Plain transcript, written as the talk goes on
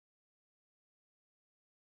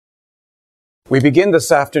We begin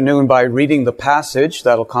this afternoon by reading the passage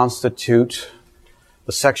that'll constitute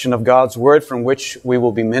the section of God's Word from which we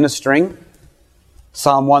will be ministering,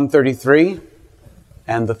 Psalm 133,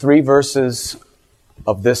 and the 3 verses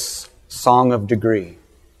of this Song of Degree.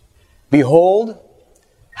 Behold,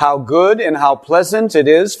 how good and how pleasant it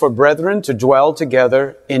is for brethren to dwell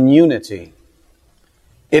together in unity.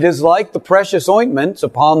 It is like the precious ointment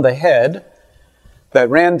upon the head that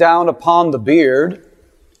ran down upon the beard,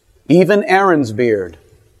 even Aaron's beard,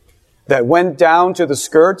 that went down to the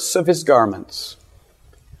skirts of his garments,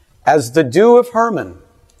 as the dew of Hermon,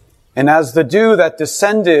 and as the dew that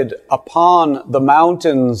descended upon the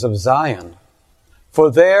mountains of Zion. For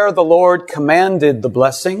there the Lord commanded the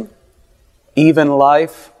blessing, even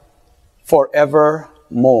life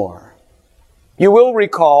forevermore. You will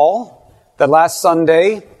recall that last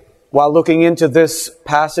Sunday, while looking into this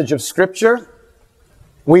passage of Scripture,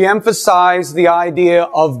 we emphasized the idea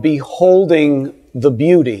of beholding the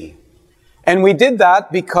beauty. And we did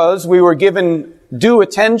that because we were given due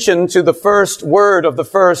attention to the first word of the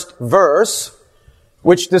first verse,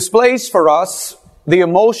 which displays for us the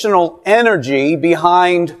emotional energy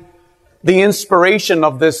behind the inspiration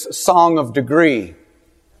of this Song of Degree.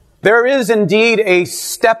 There is indeed a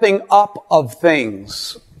stepping up of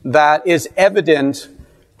things that is evident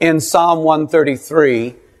in Psalm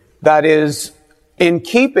 133 that is in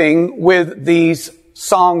keeping with these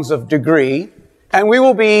songs of degree, and we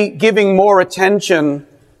will be giving more attention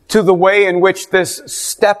to the way in which this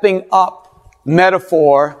stepping up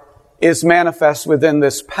metaphor is manifest within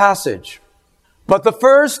this passage. But the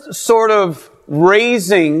first sort of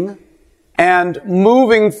raising and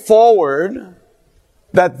moving forward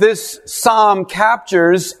that this psalm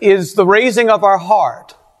captures is the raising of our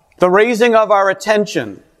heart, the raising of our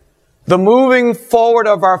attention, the moving forward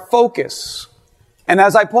of our focus. And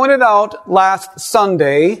as I pointed out last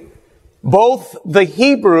Sunday, both the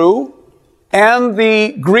Hebrew and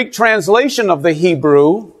the Greek translation of the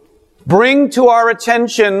Hebrew bring to our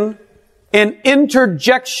attention an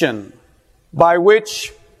interjection by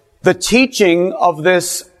which the teaching of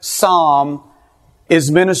this psalm is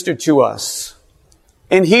ministered to us.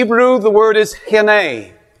 In Hebrew, the word is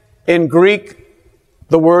hene. In Greek,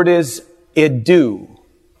 the word is idu.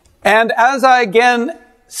 And as I again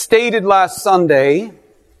stated last Sunday,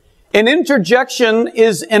 an interjection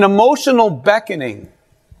is an emotional beckoning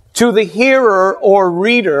to the hearer or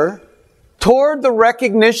reader toward the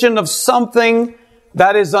recognition of something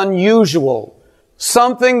that is unusual,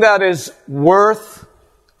 something that is worth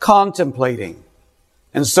contemplating.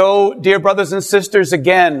 And so, dear brothers and sisters,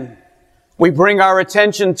 again, we bring our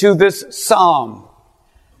attention to this psalm,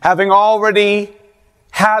 having already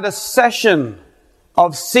had a session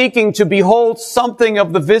of seeking to behold something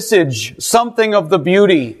of the visage, something of the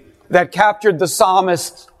beauty that captured the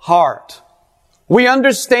psalmist's heart. We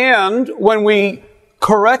understand when we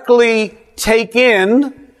correctly take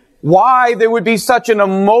in why there would be such an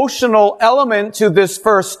emotional element to this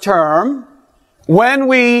first term, when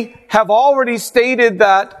we have already stated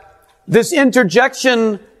that this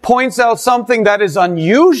interjection points out something that is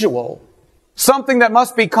unusual, something that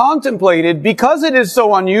must be contemplated. Because it is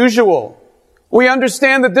so unusual, we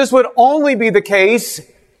understand that this would only be the case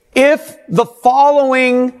if the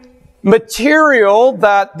following material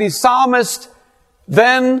that the psalmist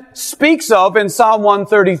then speaks of in Psalm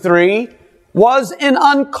 133 was an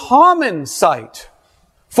uncommon sight.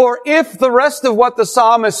 For if the rest of what the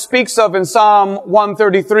psalmist speaks of in Psalm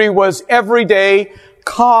 133 was everyday,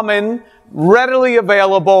 common, readily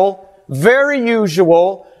available, very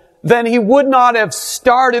usual, then he would not have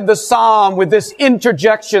started the psalm with this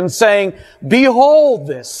interjection saying, behold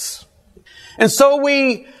this. And so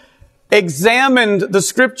we examined the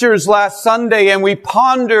scriptures last Sunday and we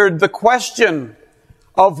pondered the question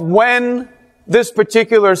of when this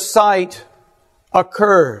particular sight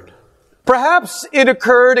occurred. Perhaps it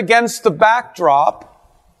occurred against the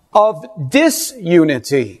backdrop of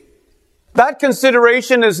disunity. That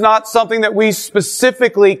consideration is not something that we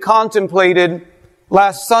specifically contemplated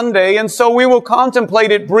last Sunday, and so we will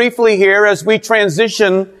contemplate it briefly here as we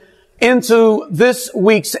transition into this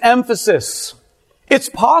week's emphasis. It's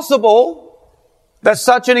possible that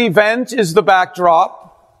such an event is the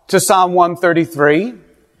backdrop to Psalm 133.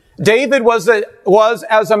 David was,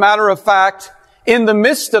 as a matter of fact, in the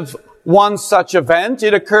midst of one such event.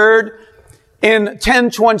 It occurred in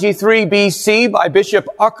 1023 BC by Bishop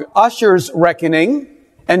Ussher's reckoning,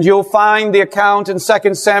 and you'll find the account in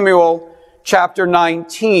 2 Samuel chapter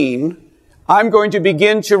 19. I'm going to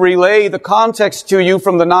begin to relay the context to you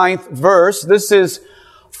from the 9th verse. This is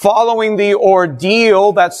following the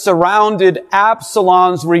ordeal that surrounded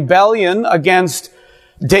Absalom's rebellion against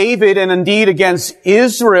David and indeed against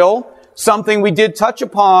Israel, something we did touch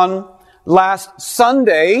upon last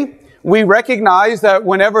Sunday. We recognize that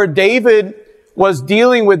whenever David was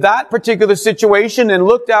dealing with that particular situation and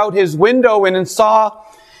looked out his window and saw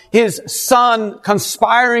his son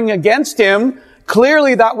conspiring against him,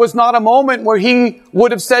 clearly that was not a moment where he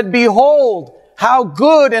would have said, "Behold, how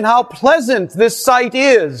good and how pleasant this sight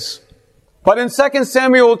is." But in 2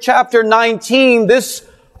 Samuel chapter 19, this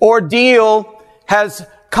ordeal has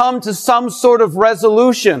come to some sort of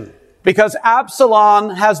resolution because Absalom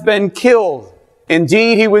has been killed.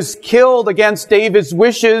 Indeed, he was killed against David's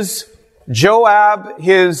wishes. Joab,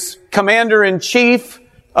 his commander-in-chief,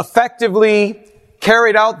 effectively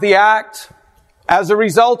carried out the act. As a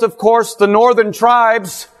result, of course, the northern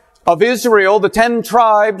tribes of Israel, the 10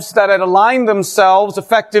 tribes that had aligned themselves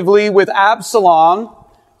effectively with Absalom,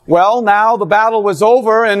 well, now the battle was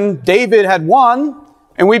over and David had won.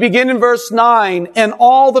 And we begin in verse 9, and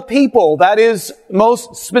all the people, that is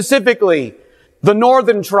most specifically the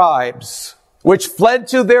northern tribes, which fled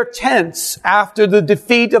to their tents after the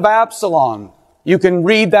defeat of Absalom. You can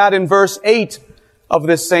read that in verse 8 of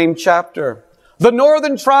this same chapter. The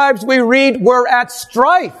northern tribes, we read, were at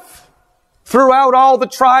strife throughout all the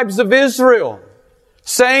tribes of Israel,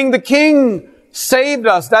 saying, "The king saved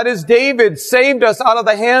us," that is David, saved us out of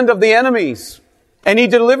the hand of the enemies, and he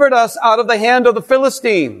delivered us out of the hand of the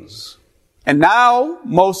Philistines. And now,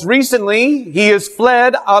 most recently, he has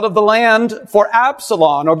fled out of the land for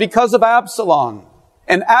Absalom, or because of Absalom.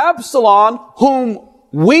 And Absalom, whom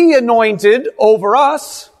we anointed over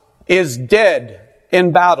us, is dead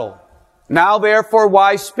in battle. Now therefore,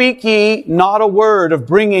 why speak ye not a word of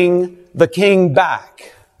bringing the king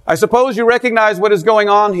back? I suppose you recognize what is going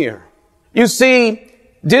on here. You see,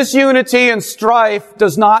 disunity and strife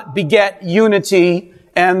does not beget unity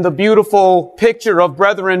and the beautiful picture of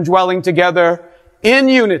brethren dwelling together in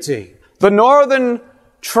unity. The northern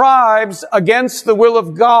tribes, against the will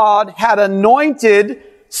of God, had anointed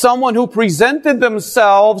someone who presented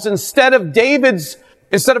themselves instead of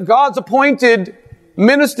God's appointed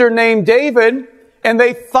minister named David, and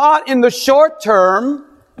they thought in the short term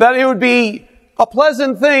that it would be a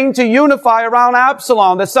pleasant thing to unify around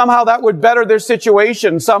Absalom, that somehow that would better their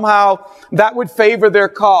situation, somehow that would favor their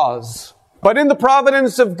cause. But in the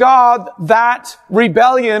providence of God, that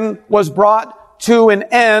rebellion was brought to an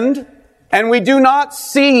end, and we do not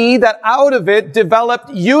see that out of it developed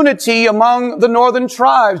unity among the northern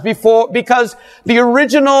tribes because the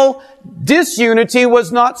original disunity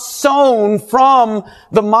was not sown from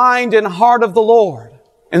the mind and heart of the Lord.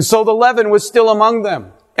 And so the leaven was still among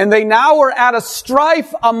them. And they now were at a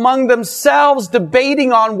strife among themselves,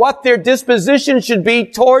 debating on what their disposition should be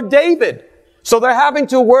toward David. So they're having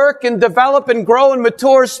to work and develop and grow and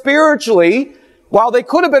mature spiritually, while they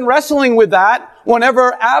could have been wrestling with that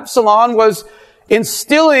whenever Absalom was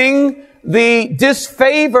instilling the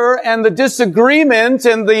disfavor and the disagreement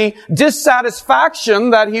and the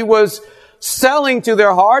dissatisfaction that he was selling to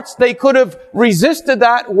their hearts. They could have resisted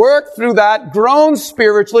that, worked through that, grown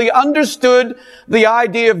spiritually, understood the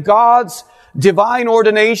idea of God's divine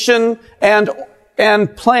ordination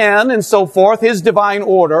and plan and so forth, His divine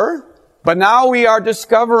order. But now we are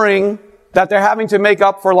discovering that they're having to make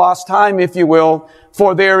up for lost time, if you will,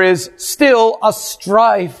 for there is still a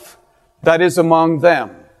strife that is among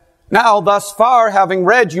them. Now, thus far, having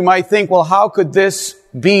read, you might think, well, how could this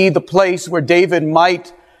be the place where David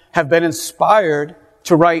might have been inspired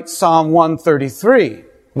to write Psalm 133?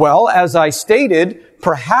 Well, as I stated,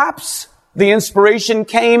 perhaps the inspiration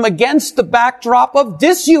came against the backdrop of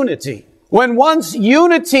disunity. When once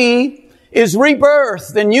unity is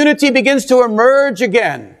rebirthed and unity begins to emerge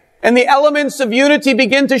again, and the elements of unity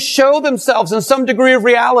begin to show themselves in some degree of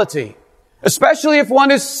reality, especially if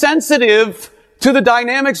one is sensitive to the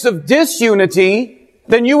dynamics of disunity,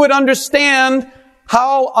 then you would understand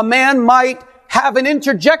how a man might have an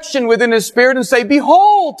interjection within his spirit and say,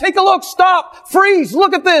 "Behold, take a look, stop, freeze,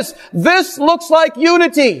 look at this. This looks like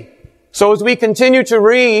unity." So as we continue to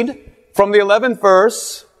read from the 11th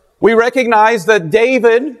verse, we recognize that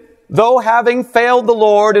David, though having failed the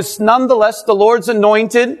Lord, is nonetheless the Lord's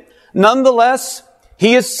anointed. Nonetheless,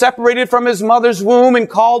 he is separated from his mother's womb and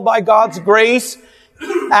called by God's grace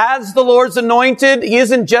as the Lord's anointed. He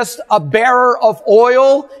isn't just a bearer of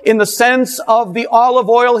oil in the sense of the olive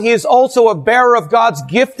oil. He is also a bearer of God's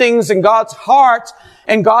giftings and God's heart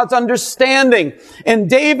and God's understanding. And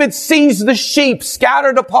David sees the sheep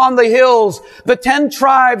scattered upon the hills, the 10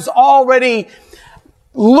 tribes already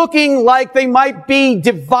looking like they might be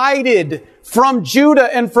divided from Judah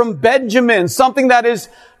and from Benjamin, something that is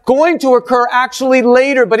going to occur actually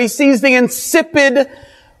later, but he sees the insipid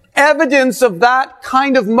evidence of that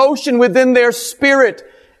kind of motion within their spirit.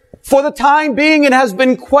 For the time being, it has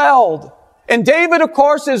been quelled. And David, of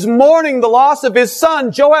course, is mourning the loss of his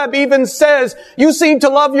son. Joab even says, you seem to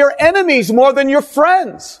love your enemies more than your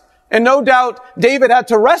friends. And no doubt David had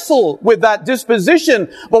to wrestle with that disposition.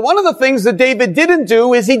 But one of the things that David didn't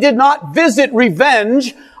do is he did not visit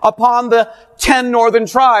revenge upon the 10 northern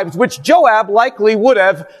tribes, which Joab likely would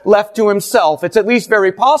have left to himself. It's at least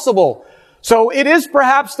very possible. So it is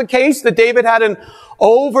perhaps the case that David had an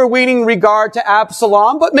overweening regard to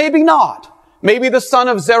Absalom, but maybe not. Maybe the son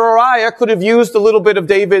of Zeruiah could have used a little bit of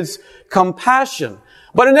David's compassion.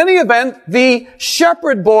 But in any event, the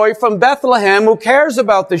shepherd boy from Bethlehem who cares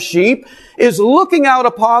about the sheep is looking out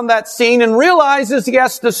upon that scene and realizes he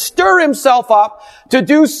has to stir himself up to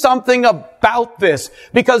do something about this.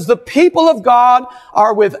 Because the people of God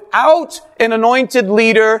are without an anointed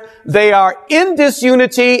leader. They are in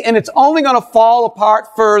disunity, and it's only going to fall apart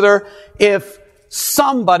further if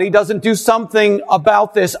somebody doesn't do something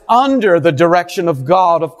about this under the direction of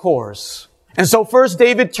God, of course. And so first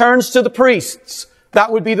David turns to the priests.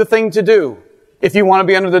 That would be the thing to do if you want to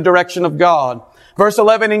be under the direction of God. Verse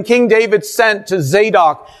 11, and King David sent to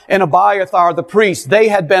Zadok and Abiathar the priests. They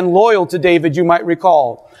had been loyal to David, you might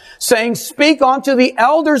recall, saying, speak unto the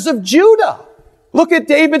elders of Judah. Look at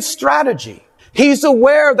David's strategy. He's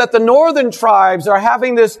aware that the northern tribes are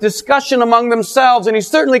having this discussion among themselves, and he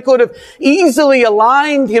certainly could have easily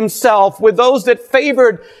aligned himself with those that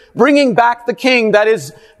favored bringing back the king, that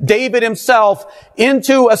is David himself,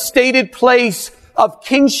 into a stated place of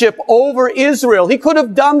kingship over Israel. He could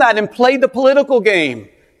have done that and played the political game.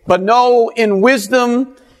 But no, in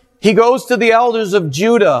wisdom, he goes to the elders of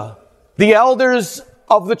Judah, the elders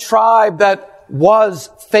of the tribe that was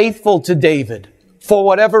faithful to David. For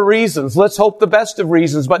whatever reasons, let's hope the best of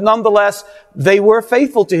reasons, but nonetheless, they were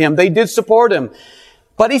faithful to him. They did support him.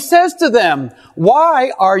 But he says to them,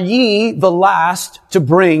 why are ye the last to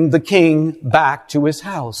bring the king back to his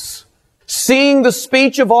house? Seeing the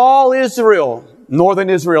speech of all Israel, northern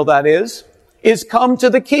Israel that is come to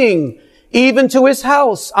the king, even to his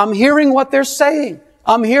house. I'm hearing what they're saying.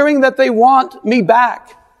 I'm hearing that they want me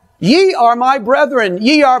back. Ye are my brethren.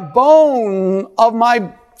 Ye are bone of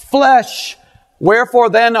my flesh. Wherefore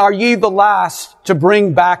then are ye the last to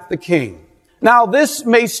bring back the king? Now this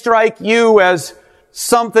may strike you as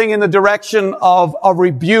something in the direction of a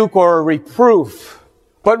rebuke or a reproof.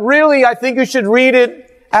 But really, I think you should read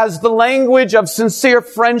it as the language of sincere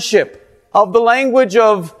friendship, of the language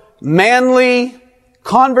of manly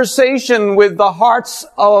conversation with the hearts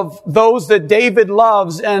of those that David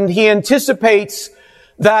loves. And he anticipates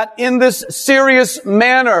that in this serious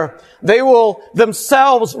manner, they will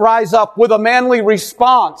themselves rise up with a manly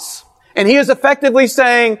response. And he is effectively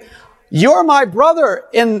saying, you're my brother,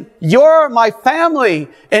 and you're my family,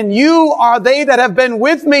 and you are they that have been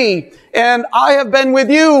with me, and I have been with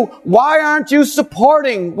you. Why aren't you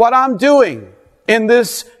supporting what I'm doing in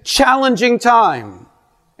this challenging time?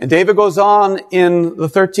 And David goes on in the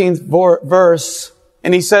 13th verse,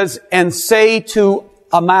 and he says, and say to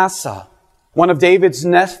Amasa, one of David's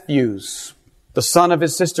nephews, the son of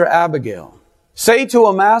his sister Abigail, say to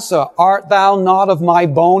Amasa, art thou not of my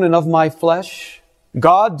bone and of my flesh?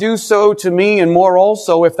 God do so to me and more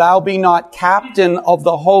also, if thou be not captain of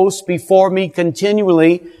the host before me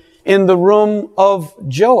continually in the room of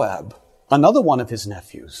Joab, another one of his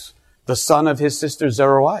nephews, the son of his sister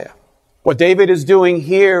Zeruiah. What David is doing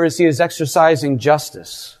here is he is exercising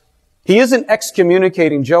justice. He isn't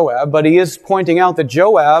excommunicating Joab, but he is pointing out that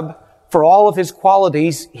Joab, for all of his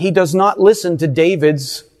qualities, he does not listen to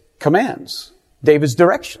David's commands, David's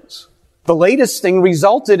directions. The latest thing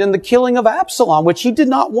resulted in the killing of Absalom, which he did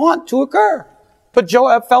not want to occur. But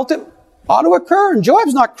Joab felt it ought to occur, and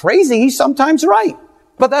Joab's not crazy. He's sometimes right.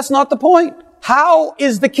 But that's not the point. How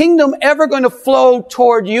is the kingdom ever going to flow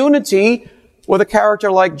toward unity with a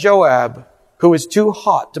character like Joab, who is too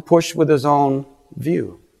hot to push with his own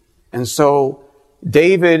view? And so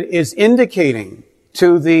David is indicating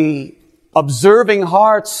to the observing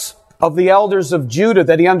hearts of the elders of Judah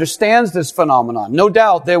that he understands this phenomenon. No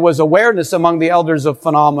doubt there was awareness among the elders of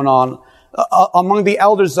among the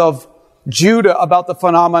elders of Judah about the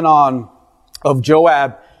phenomenon of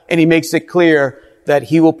Joab, and he makes it clear that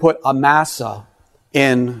he will put Amasa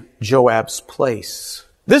in Joab's place.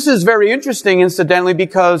 This is very interesting, incidentally,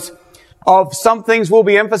 because of some things we'll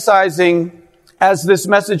be emphasizing as this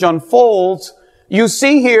message unfolds. You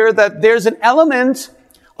see here that there's an element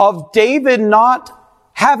of David not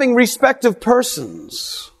having respect of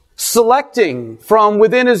persons, selecting from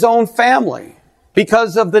within his own family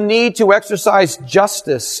because of the need to exercise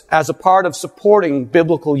justice as a part of supporting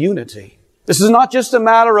biblical unity. This is not just a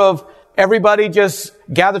matter of everybody just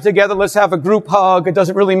gather together, let's have a group hug. It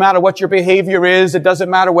doesn't really matter what your behavior is. It doesn't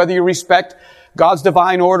matter whether you respect God's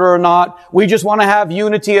divine order or not. We just want to have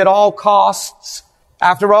unity at all costs.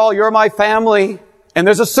 After all, you're my family. And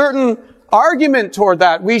there's a certain argument toward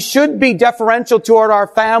that. We should be deferential toward our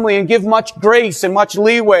family and give much grace and much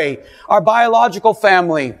leeway. Our biological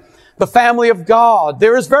family, the family of God.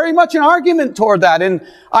 There is very much an argument toward that. And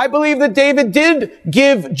I believe that David did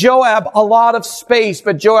give Joab a lot of space,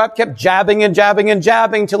 but Joab kept jabbing and jabbing and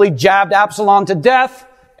jabbing till he jabbed Absalom to death.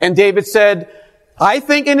 And David said, I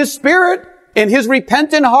think in his spirit, in his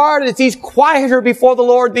repentant heart, as he's quieter before the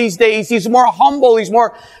Lord these days, he's more humble, he's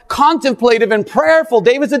more contemplative and prayerful.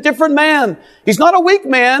 David's a different man. He's not a weak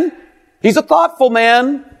man. He's a thoughtful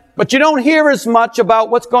man. But you don't hear as much about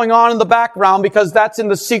what's going on in the background because that's in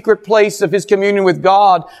the secret place of his communion with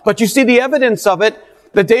God. But you see the evidence of it,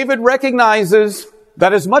 that David recognizes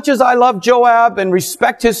that as much as I love Joab and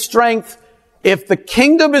respect his strength, if the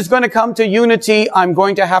kingdom is going to come to unity, I'm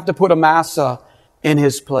going to have to put Amasa in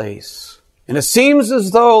his place. And it seems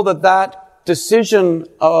as though that decision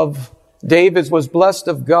of David's was blessed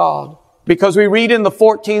of God, because we read in the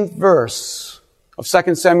 14th verse of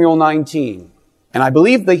 2 Samuel 19, and I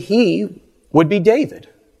believe the he would be David.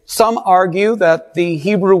 Some argue that the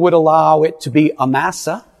Hebrew would allow it to be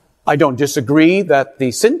Amasa. I don't disagree that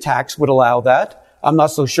the syntax would allow that. I'm not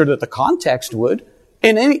so sure that the context would.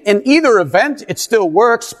 In either event, it still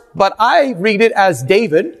works, but I read it as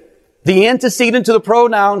David. The antecedent to the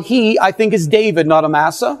pronoun he, I think, is David, not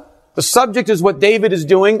Amasa. The subject is what David is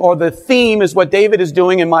doing, or the theme is what David is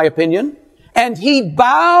doing, in my opinion. And he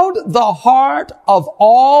bowed the heart of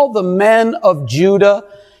all the men of Judah,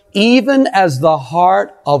 even as the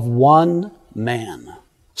heart of one man,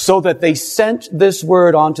 so that they sent this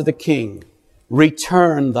word unto the king,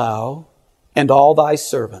 return thou and all thy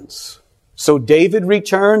servants. So David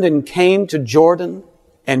returned and came to Jordan,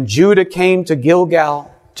 and Judah came to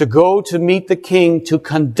Gilgal, to go to meet the king, to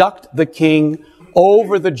conduct the king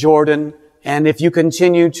over the Jordan. And if you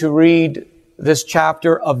continue to read this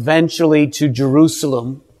chapter, eventually to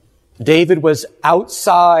Jerusalem. David was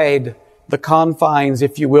outside the confines,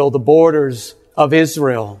 if you will, the borders of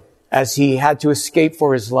Israel, as he had to escape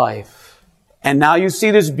for his life. And now you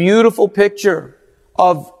see this beautiful picture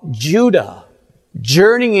of Judah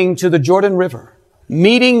journeying to the Jordan River,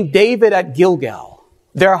 meeting David at Gilgal.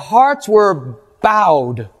 Their hearts were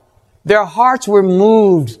bowed. Their hearts were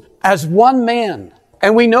moved as one man.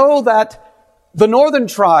 And we know that the northern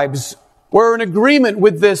tribes were in agreement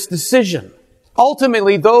with this decision.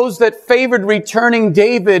 Ultimately, those that favored returning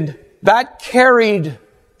David, that carried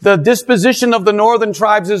the disposition of the northern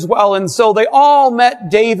tribes as well. And so they all met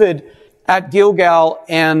David at Gilgal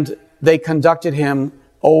and they conducted him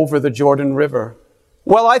over the Jordan River.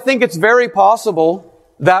 Well, I think it's very possible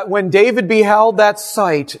that when David beheld that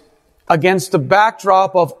sight, against the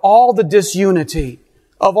backdrop of all the disunity,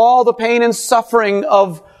 of all the pain and suffering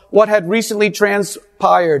of what had recently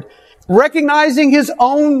transpired, recognizing his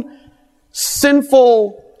own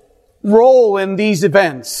sinful role in these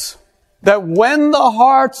events, that when the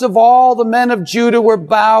hearts of all the men of Judah were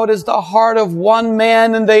bowed as the heart of one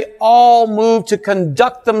man, and they all moved to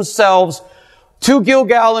conduct themselves to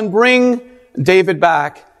Gilgal and bring David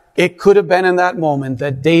back, it could have been in that moment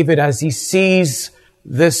that David, as he sees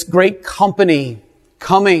this great company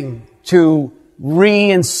coming to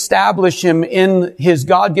reestablish him in his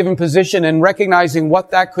God-given position and recognizing what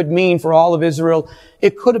that could mean for all of Israel,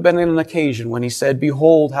 it could have been an occasion when he said,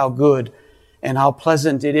 behold how good and how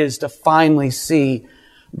pleasant it is to finally see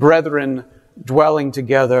brethren dwelling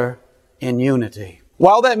together in unity.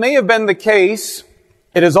 While that may have been the case,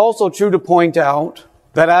 it is also true to point out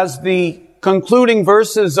that as the concluding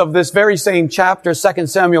verses of this very same chapter, 2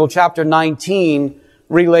 Samuel chapter 19,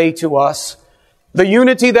 relay to us, the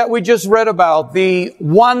unity that we just read about, the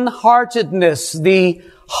one-heartedness, the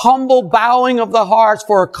humble bowing of the hearts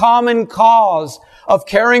for a common cause of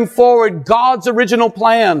carrying forward God's original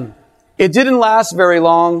plan. It didn't last very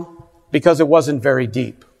long because it wasn't very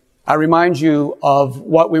deep. I remind you of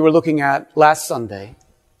what we were looking at last Sunday,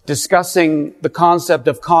 discussing the concept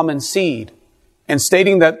of common seed and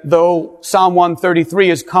stating that though Psalm 133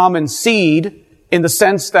 is common seed in the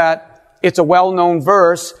sense that it's a well-known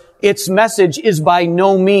verse, its message is by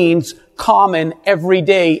no means common,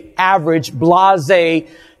 everyday, average, blasé.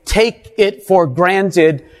 Take it for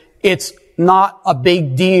granted. It's not a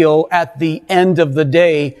big deal at the end of the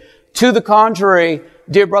day. To the contrary,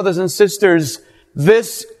 dear brothers and sisters,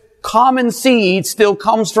 this common seed still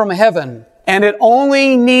comes from heaven, and it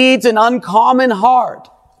only needs an uncommon heart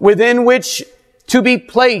within which to be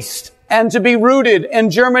placed and to be rooted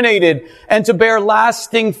and germinated and to bear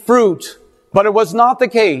lasting fruit. But it was not the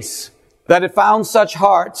case that it found such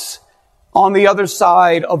hearts on the other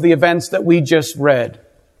side of the events that we just read.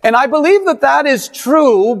 And I believe that that is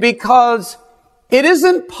true because it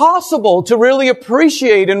isn't possible to really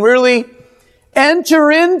appreciate and really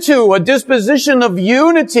enter into a disposition of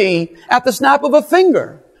unity at the snap of a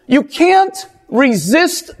finger. You can't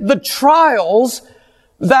resist the trials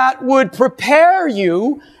that would prepare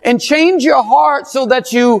you and change your heart so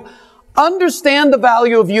that you understand the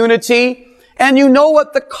value of unity and you know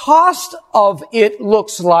what the cost of it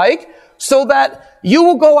looks like so that you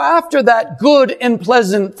will go after that good and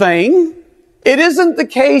pleasant thing. It isn't the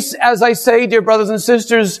case, as I say, dear brothers and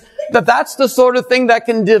sisters, that that's the sort of thing that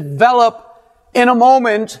can develop in a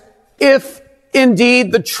moment if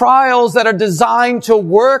indeed the trials that are designed to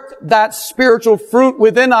work that spiritual fruit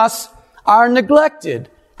within us are neglected.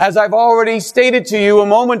 As I've already stated to you a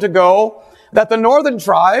moment ago, that the northern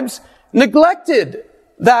tribes neglected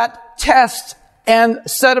that test and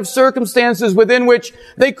set of circumstances within which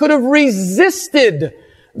they could have resisted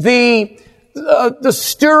the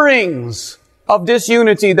stirrings of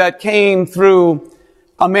disunity that came through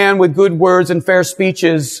a man with good words and fair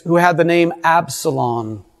speeches who had the name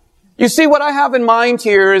Absalom. You see, what I have in mind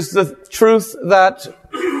here is the truth that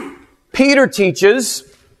Peter teaches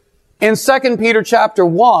in 2 Peter chapter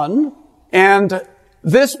 1, and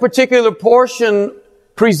this particular portion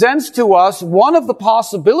presents to us one of the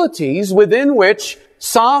possibilities within which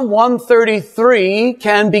Psalm 133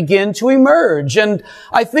 can begin to emerge. And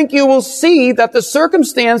I think you will see that the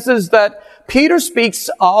circumstances that Peter speaks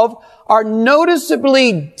of are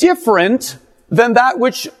noticeably different than that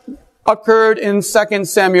which occurred in 2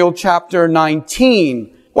 Samuel chapter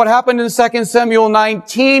 19. What happened in 2 Samuel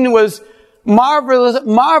 19 was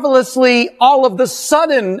marvelously all of the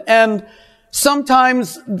sudden, and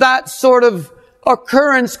sometimes that sort of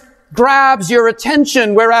occurrence grabs your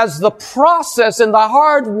attention, whereas the process and the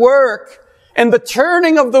hard work and the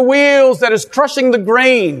turning of the wheels that is crushing the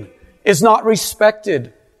grain is not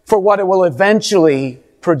respected for what it will eventually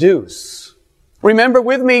produce. Remember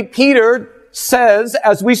with me, Peter says,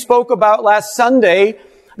 as we spoke about last Sunday,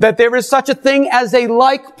 that there is such a thing as a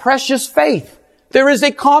like precious faith. There is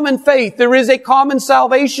a common faith. There is a common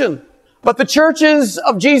salvation. But the churches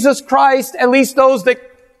of Jesus Christ, at least those that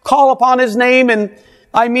call upon His name, and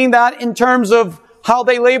I mean that in terms of how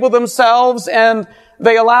they label themselves and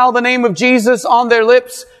they allow the name of Jesus on their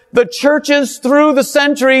lips, the churches through the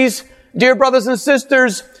centuries, dear brothers and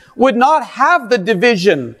sisters, would not have the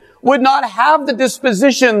division, would not have the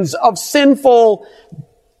dispositions of sinful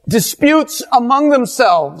disputes among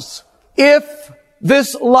themselves if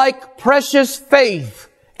this like precious faith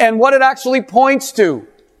and what it actually points to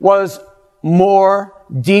was more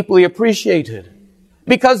deeply appreciated.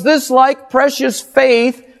 Because this like precious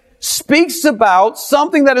faith speaks about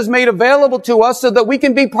something that is made available to us so that we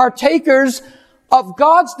can be partakers of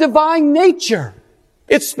God's divine nature.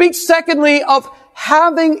 It speaks, secondly, of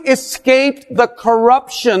having escaped the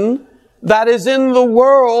corruption that is in the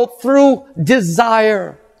world through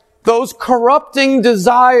desire. Those corrupting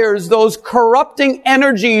desires, those corrupting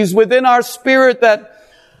energies within our spirit that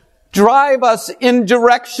drive us in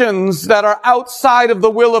directions that are outside of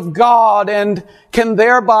the will of God and can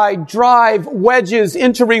thereby drive wedges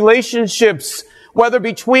into relationships, whether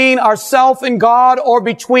between ourselves and God or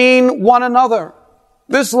between one another.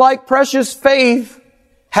 This like precious faith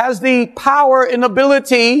has the power and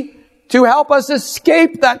ability to help us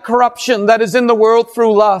escape that corruption that is in the world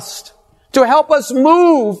through lust, to help us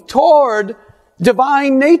move toward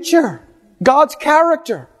divine nature, God's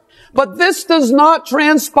character. But this does not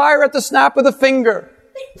transpire at the snap of the finger.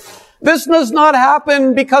 This does not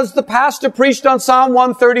happen because the pastor preached on Psalm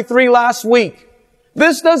 133 last week.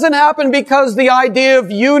 This doesn't happen because the idea of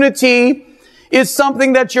unity is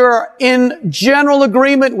something that you're in general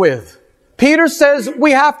agreement with. Peter says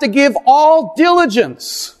we have to give all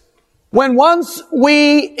diligence. When once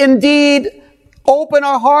we indeed open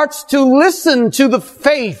our hearts to listen to the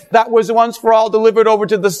faith that was once for all delivered over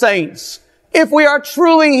to the saints, if we are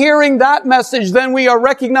truly hearing that message, then we are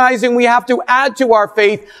recognizing we have to add to our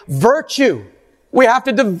faith virtue. We have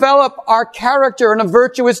to develop our character in a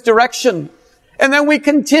virtuous direction. And then we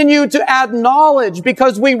continue to add knowledge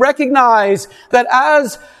because we recognize that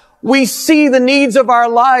as we see the needs of our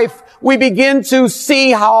life, we begin to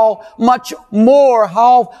see how much more,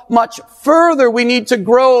 how much further we need to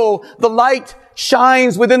grow. The light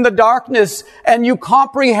shines within the darkness, and you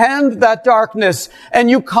comprehend that darkness, and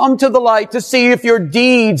you come to the light to see if your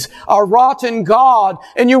deeds are wrought in God,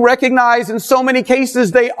 and you recognize in so many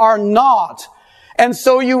cases they are not. And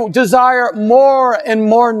so you desire more and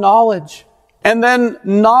more knowledge. And then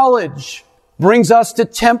knowledge brings us to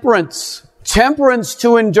temperance. Temperance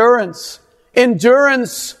to endurance.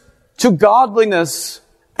 Endurance to godliness.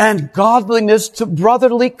 And godliness to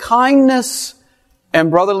brotherly kindness.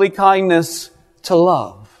 And brotherly kindness to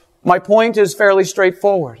love. My point is fairly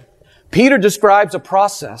straightforward. Peter describes a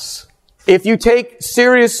process. If you take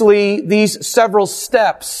seriously these several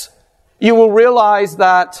steps, you will realize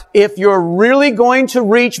that if you're really going to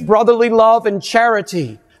reach brotherly love and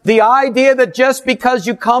charity, the idea that just because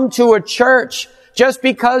you come to a church, just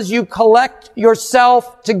because you collect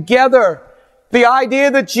yourself together, the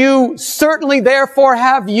idea that you certainly therefore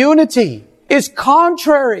have unity is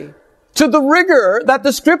contrary to the rigor that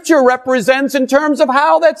the Scripture represents in terms of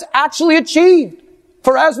how that's actually achieved.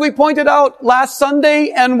 For as we pointed out last Sunday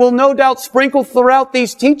and will no doubt sprinkle throughout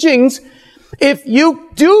these teachings, if you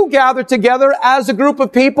do gather together as a group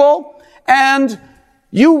of people and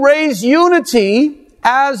you raise unity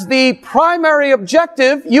as the primary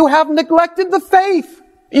objective, you have neglected the faith.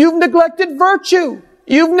 You've neglected virtue.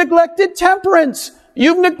 You've neglected temperance.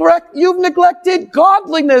 You've neglected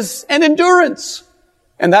godliness and endurance.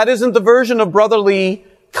 And that isn't the version of brotherly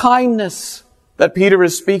kindness that Peter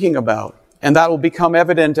is speaking about. And that will become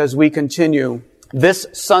evident as we continue this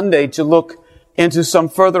Sunday to look into some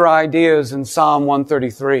further ideas in Psalm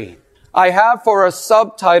 133. I have for a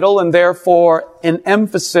subtitle and therefore an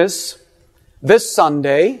emphasis this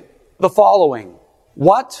Sunday the following.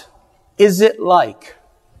 What is it like?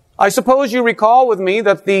 I suppose you recall with me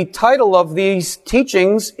that the title of these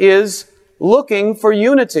teachings is Looking for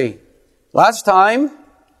Unity. Last time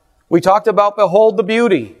we talked about Behold the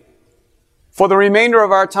Beauty. For the remainder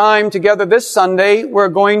of our time together this Sunday, we're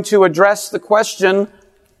going to address the question,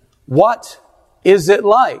 what is it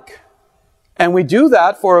like? And we do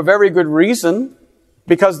that for a very good reason,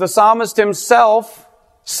 because the psalmist himself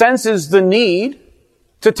senses the need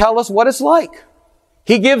to tell us what it's like.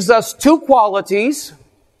 He gives us two qualities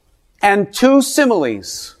and two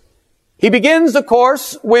similes. He begins, of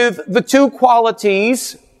course, with the two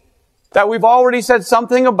qualities that we've already said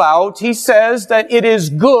something about. He says that it is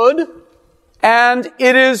good and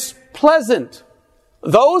it is pleasant.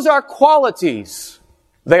 Those are qualities.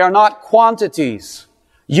 They are not quantities.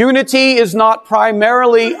 Unity is not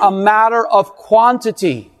primarily a matter of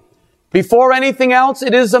quantity. Before anything else,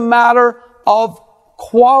 it is a matter of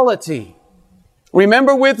quality.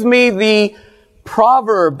 Remember with me the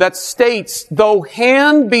proverb that states, though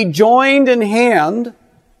hand be joined in hand,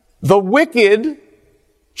 the wicked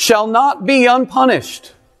shall not be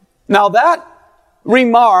unpunished. Now that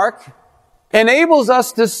remark enables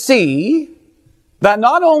us to see that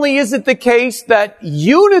not only is it the case that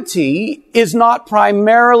unity is not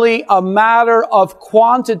primarily a matter of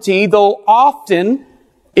quantity, though often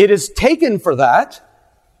it is taken for that.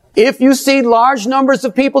 If you see large numbers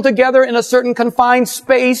of people together in a certain confined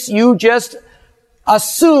space, you just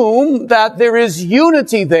assume that there is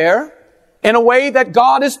unity there in a way that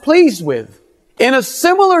God is pleased with. In a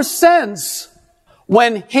similar sense,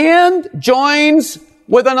 when hand joins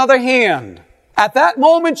with another hand, at that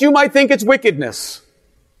moment you might think it's wickedness,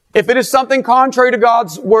 if it is something contrary to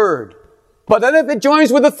God's word. But then if it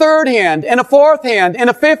joins with a third hand, and a fourth hand, and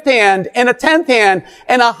a fifth hand, and a 10th hand,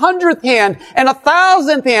 and a 100th hand, and a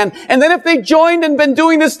 1,000th hand, and then if they joined and been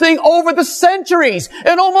doing this thing over the centuries,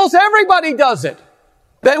 and almost everybody does it,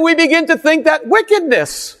 then we begin to think that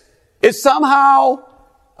wickedness is somehow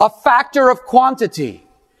a factor of quantity.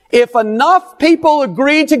 If enough people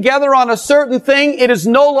agree together on a certain thing, it is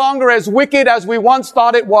no longer as wicked as we once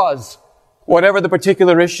thought it was, whatever the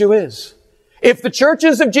particular issue is. If the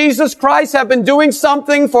churches of Jesus Christ have been doing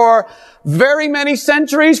something for very many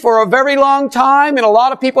centuries, for a very long time, and a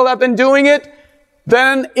lot of people have been doing it,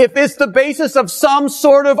 then if it's the basis of some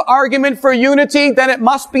sort of argument for unity, then it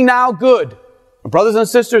must be now good. Brothers and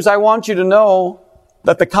sisters, I want you to know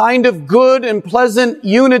that the kind of good and pleasant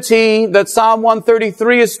unity that Psalm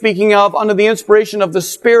 133 is speaking of under the inspiration of the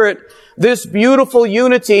Spirit, this beautiful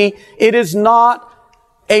unity, it is not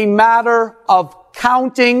a matter of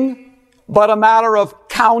counting, but a matter of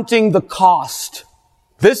counting the cost.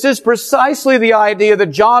 This is precisely the idea that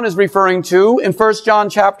John is referring to in 1 John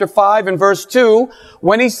chapter 5 and verse 2,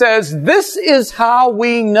 when he says, this is how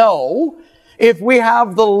we know if we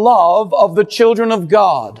have the love of the children of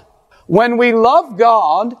God. When we love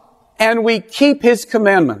God and we keep His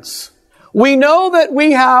commandments. We know that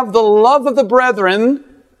we have the love of the brethren,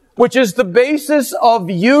 which is the basis of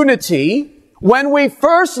unity, when we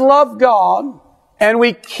first love God and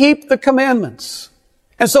we keep the commandments.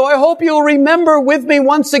 And so I hope you'll remember with me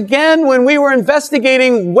once again when we were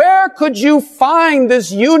investigating where could you find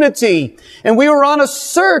this unity. And we were on a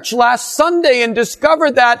search last Sunday and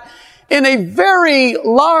discovered that in a very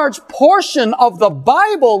large portion of the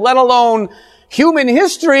Bible, let alone human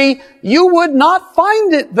history, you would not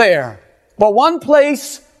find it there. But one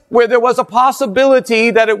place where there was a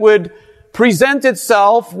possibility that it would present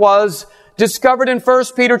itself was discovered in 1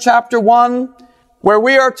 Peter chapter 1, where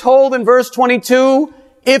we are told in verse 22,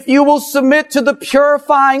 if you will submit to the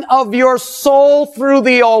purifying of your soul through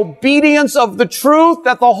the obedience of the truth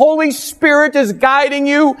that the Holy Spirit is guiding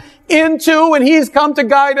you into, and He's come to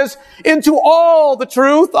guide us into all the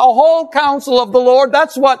truth, the whole counsel of the Lord.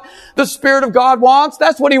 That's what the Spirit of God wants.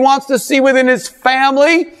 That's what He wants to see within His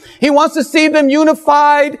family. He wants to see them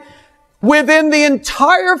unified within the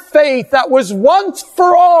entire faith that was once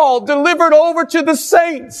for all delivered over to the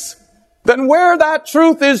saints. Then where that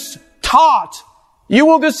truth is taught, you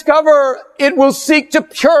will discover it will seek to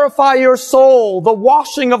purify your soul, the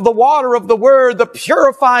washing of the water of the Word, the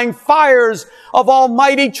purifying fires of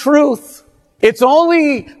almighty truth. It's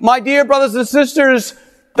only, my dear brothers and sisters,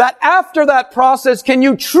 that after that process can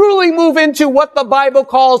you truly move into what the Bible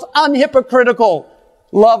calls unhypocritical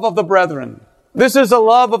love of the brethren. This is a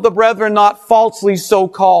love of the brethren, not falsely so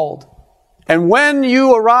called. And when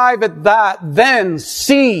you arrive at that, then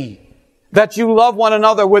see that you love one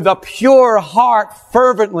another with a pure heart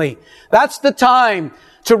fervently. That's the time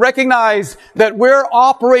to recognize that we're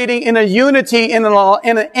operating in a unity and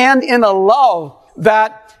in a love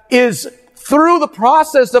that is through the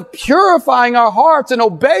process of purifying our hearts and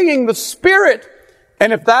obeying the Spirit.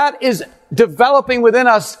 And if that is developing within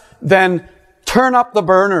us, then turn up the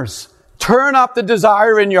burners. Turn up the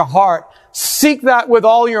desire in your heart. Seek that with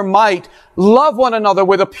all your might. Love one another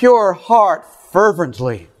with a pure heart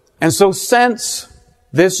fervently. And so since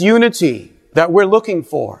this unity that we're looking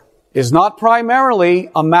for is not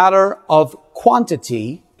primarily a matter of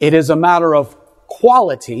quantity, it is a matter of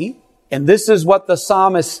quality, and this is what the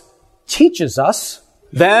psalmist teaches us,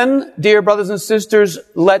 then, dear brothers and sisters,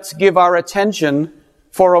 let's give our attention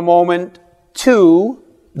for a moment to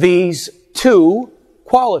these two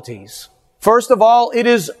qualities. First of all, it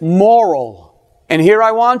is moral. And here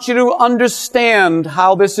I want you to understand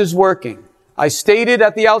how this is working. I stated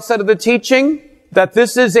at the outset of the teaching that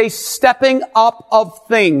this is a stepping up of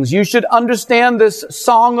things. You should understand this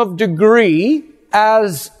song of degree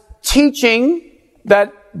as teaching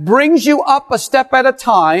that brings you up a step at a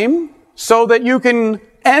time so that you can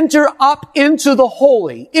enter up into the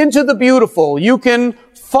holy, into the beautiful. You can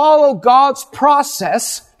follow God's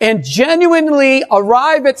process and genuinely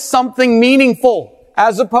arrive at something meaningful,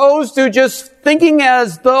 as opposed to just thinking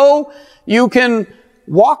as though you can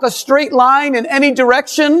walk a straight line in any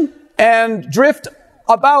direction and drift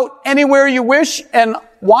about anywhere you wish and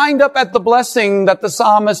wind up at the blessing that the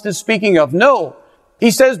psalmist is speaking of. No.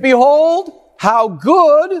 He says, behold, how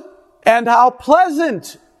good and how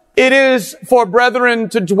pleasant it is for brethren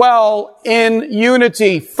to dwell in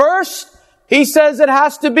unity. First, he says it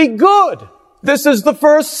has to be good. This is the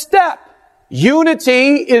first step.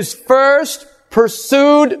 Unity is first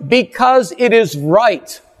pursued because it is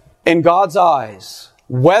right in God's eyes,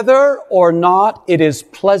 whether or not it is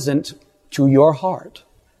pleasant to your heart.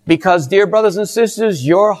 Because, dear brothers and sisters,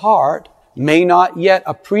 your heart may not yet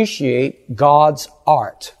appreciate God's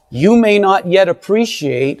art. You may not yet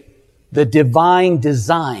appreciate the divine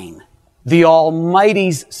design, the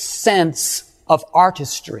Almighty's sense of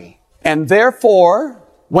artistry. And therefore,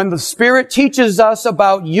 when the Spirit teaches us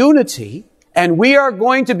about unity, and we are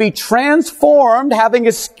going to be transformed, having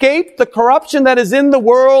escaped the corruption that is in the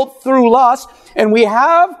world through lust, and we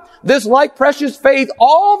have this like precious faith,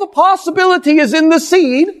 all the possibility is in the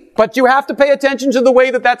seed, but you have to pay attention to the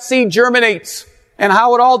way that that seed germinates and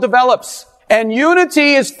how it all develops. And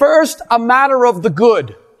unity is first a matter of the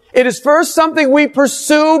good. It is first something we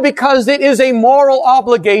pursue because it is a moral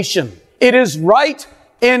obligation. It is right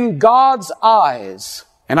in God's eyes.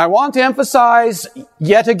 And I want to emphasize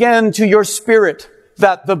yet again to your spirit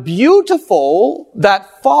that the beautiful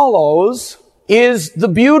that follows is the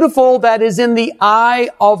beautiful that is in the eye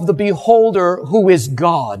of the beholder, who is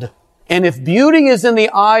God. And if beauty is in the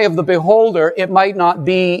eye of the beholder, it might not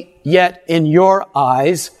be yet in your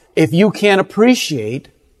eyes if you can't appreciate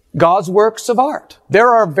God's works of art. There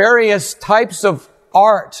are various types of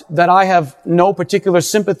art that I have no particular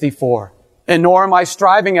sympathy for, and nor am I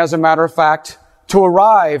striving, as a matter of fact, to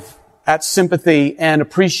arrive at sympathy and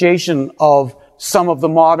appreciation of some of the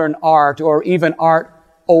modern art or even art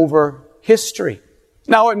over history.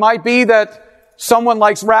 Now, it might be that someone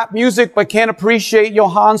likes rap music but can't appreciate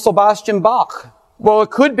Johann Sebastian Bach. Well,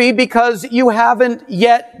 it could be because you haven't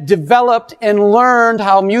yet developed and learned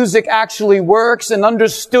how music actually works and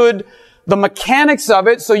understood the mechanics of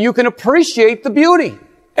it so you can appreciate the beauty.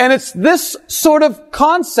 And it's this sort of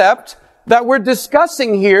concept that we're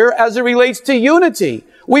discussing here as it relates to unity.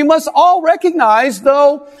 We must all recognize,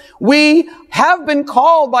 though, we have been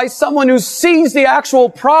called by someone who sees the actual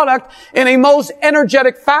product in a most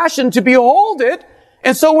energetic fashion to behold it.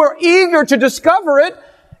 And so we're eager to discover it.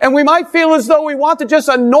 And we might feel as though we want to just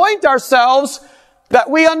anoint ourselves that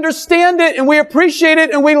we understand it and we appreciate it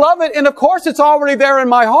and we love it. And of course, it's already there in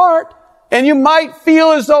my heart. And you might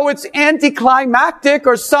feel as though it's anticlimactic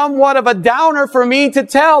or somewhat of a downer for me to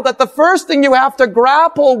tell that the first thing you have to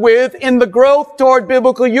grapple with in the growth toward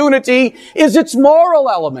biblical unity is its moral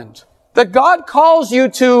element. That God calls you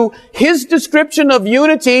to His description of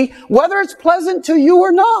unity, whether it's pleasant to you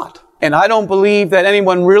or not. And I don't believe that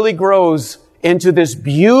anyone really grows into this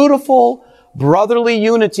beautiful brotherly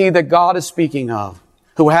unity that God is speaking of,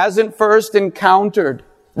 who hasn't first encountered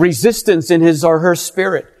resistance in his or her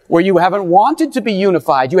spirit, where you haven't wanted to be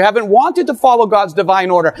unified. You haven't wanted to follow God's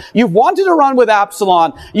divine order. You've wanted to run with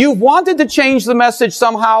Absalom. You've wanted to change the message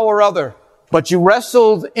somehow or other. But you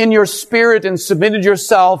wrestled in your spirit and submitted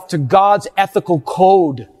yourself to God's ethical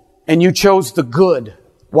code. And you chose the good.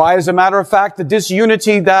 Why, as a matter of fact, the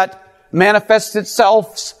disunity that manifests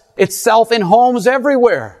itself in homes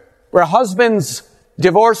everywhere, where husbands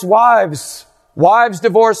divorce wives, wives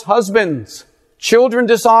divorce husbands, children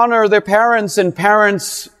dishonor their parents, and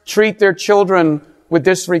parents treat their children with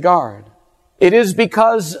disregard. It is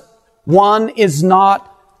because one is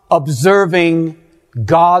not observing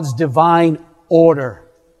God's divine order.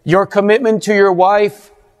 Your commitment to your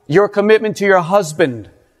wife, your commitment to your husband,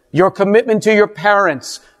 your commitment to your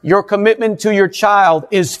parents, your commitment to your child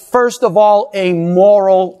is first of all a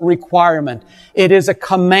moral requirement. It is a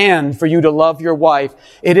command for you to love your wife.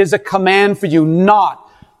 It is a command for you not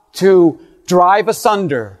to drive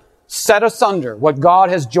asunder, set asunder what God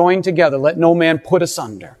has joined together. Let no man put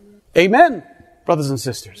asunder. Amen, brothers and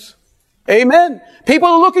sisters. Amen. People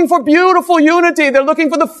are looking for beautiful unity. They're looking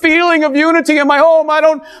for the feeling of unity in my home. I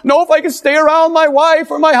don't know if I can stay around my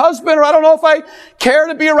wife or my husband, or I don't know if I care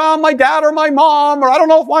to be around my dad or my mom, or I don't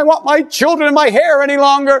know if I want my children in my hair any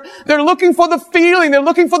longer. They're looking for the feeling. They're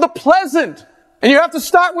looking for the pleasant. And you have to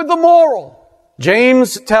start with the moral.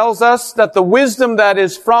 James tells us that the wisdom that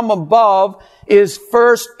is from above is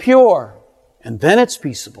first pure, and then it's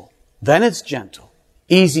peaceable, then it's gentle,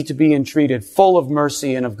 easy to be entreated, full of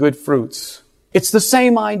mercy and of good fruits. It's the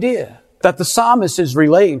same idea that the psalmist is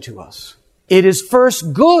relaying to us. It is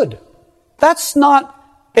first good. That's not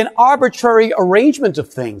an arbitrary arrangement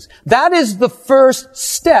of things. That is the first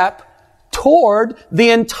step toward the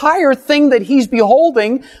entire thing that he's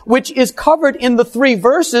beholding, which is covered in the 3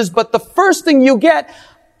 verses. But the first thing you get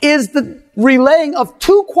is the relaying of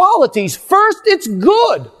 2 qualities. First, it's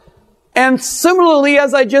good. And similarly,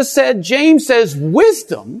 as I just said, James says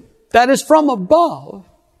wisdom that is from above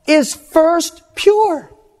is first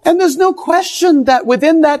pure. And there's no question that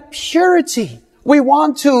within that purity, we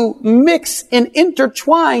want to mix and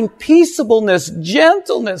intertwine peaceableness,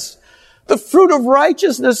 gentleness, the fruit of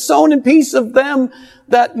righteousness sown in peace of them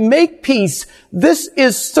that make peace. This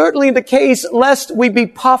is certainly the case, lest we be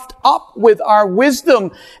puffed up with our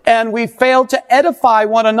wisdom and we fail to edify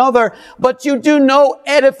one another. But you do no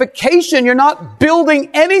edification. You're not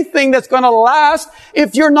building anything that's going to last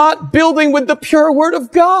if you're not building with the pure word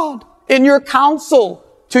of God in your counsel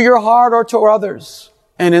to your heart or to others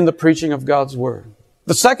and in the preaching of God's word.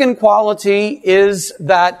 The second quality is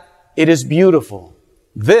that it is beautiful.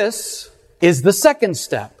 This is the second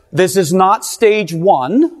step. This is not stage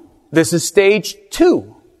 1. This is stage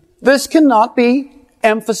 2. This cannot be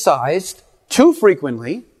emphasized too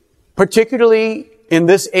frequently, particularly in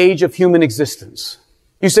this age of human existence.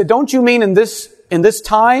 You said, don't you mean in this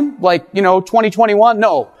time, like, 2021?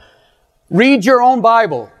 No. Read your own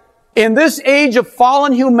Bible. In this age of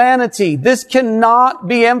fallen humanity, this cannot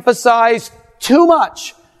be emphasized too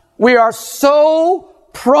much. We are so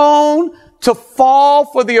prone to fall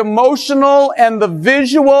for the emotional and the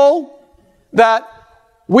visual that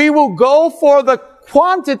we will go for the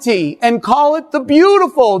quantity and call it the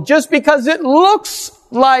beautiful just because it looks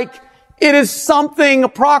like it is something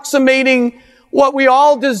approximating what we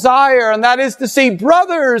all desire, and that is to see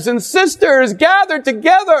brothers and sisters gathered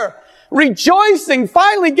together, rejoicing,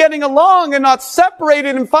 finally getting along and not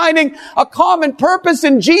separated, and finding a common purpose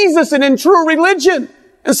in Jesus and in true religion.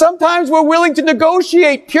 And sometimes we're willing to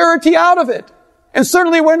negotiate purity out of it. And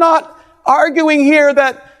certainly we're not arguing here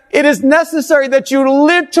that It is necessary that you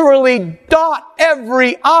literally dot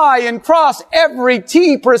every I and cross every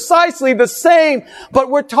T precisely the same. But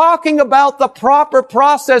we're talking about the proper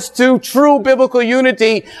process to true biblical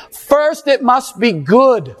unity. First, it must be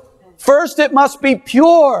good. First, it must be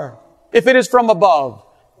pure if it is from above.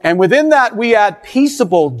 And within that, we add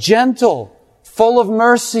peaceable, gentle, full of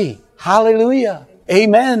mercy. Hallelujah.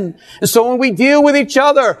 Amen. And so when we deal with each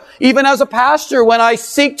other, even as a pastor, when I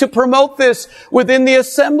seek to promote this within the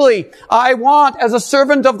assembly, I want, as a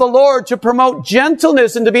servant of the Lord, to promote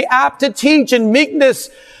gentleness and to be apt to teach and meekness,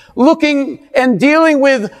 looking and dealing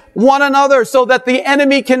with one another so that the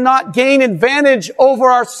enemy cannot gain advantage over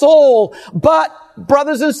our soul. But,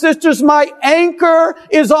 brothers and sisters, my anchor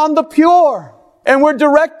is on the pure. And we're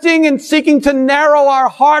directing and seeking to narrow our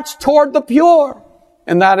hearts toward the pure.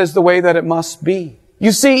 And that is the way that it must be.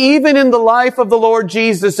 You see, even in the life of the Lord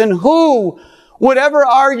Jesus, and who would ever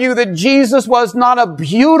argue that Jesus was not a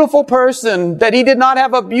beautiful person, that he did not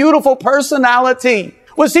have a beautiful personality?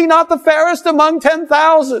 Was he not the fairest among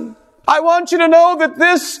 10,000? I want you to know that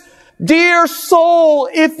this dear soul,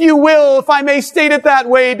 if you will, if I may state it that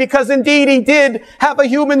way, because indeed he did have a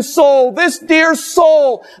human soul. This dear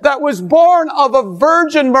soul that was born of a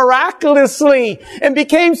virgin miraculously and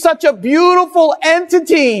became such a beautiful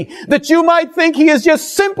entity that you might think he is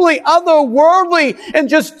just simply otherworldly and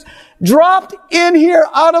just dropped in here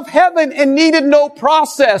out of heaven and needed no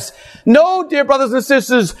process. No, dear brothers and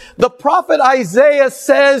sisters, the prophet Isaiah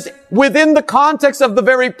says within the context of the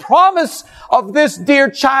very promise of this dear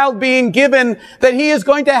child being given that he is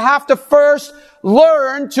going to have to first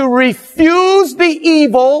learn to refuse the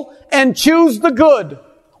evil and choose the good.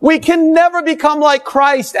 We can never become like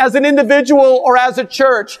Christ as an individual or as a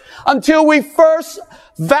church until we first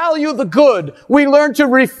value the good. We learn to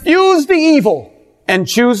refuse the evil and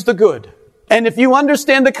choose the good. And if you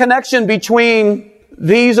understand the connection between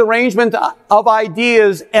these arrangements of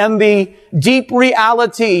ideas and the deep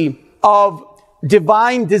reality of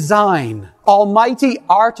divine design, almighty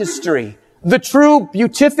artistry, the true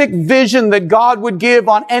beatific vision that God would give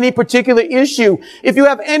on any particular issue. If you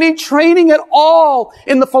have any training at all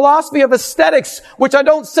in the philosophy of aesthetics, which I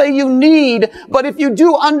don't say you need, but if you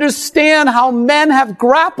do understand how men have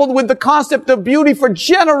grappled with the concept of beauty for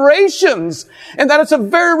generations, and that it's a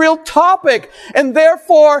very real topic, and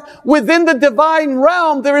therefore within the divine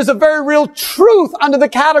realm there is a very real truth under the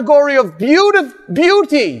category of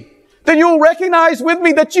beauty, then you'll recognize with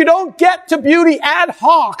me that you don't get to beauty ad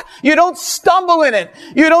hoc. You don't stumble in it.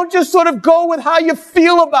 You don't just sort of go with how you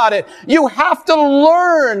feel about it. You have to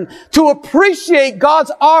learn to appreciate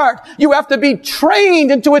God's art. You have to be trained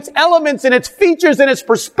into its elements and its features and its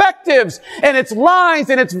perspectives and its lines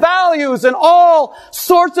and its values and all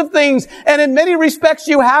sorts of things. And in many respects,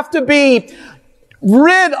 you have to be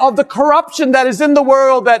rid of the corruption that is in the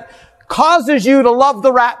world that causes you to love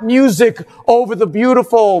the rap music over the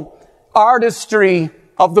beautiful artistry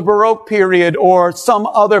of the Baroque period or some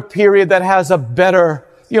other period that has a better,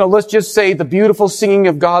 let's just say the beautiful singing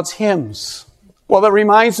of God's hymns. Well, that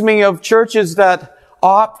reminds me of churches that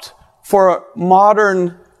opt for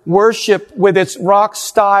modern worship with its rock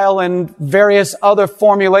style and various other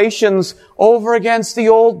formulations over against the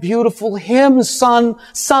old beautiful hymns sung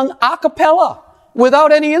a cappella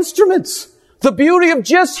without any instruments. The beauty of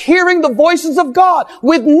just hearing the voices of God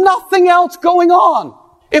with nothing else going on.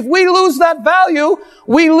 If we lose that value,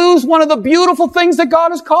 we lose one of the beautiful things that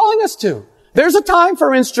God is calling us to. There's a time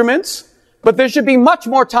for instruments, but there should be much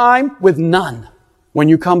more time with none when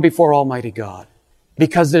you come before Almighty God.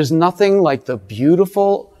 Because there's nothing like the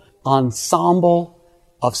beautiful ensemble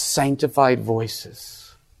of sanctified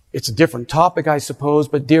voices. It's a different topic, I suppose,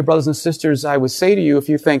 but dear brothers and sisters, I would say to you, if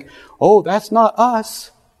you think, oh, that's not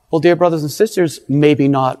us. Well, dear brothers and sisters, maybe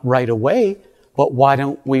not right away, but why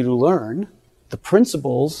don't we learn the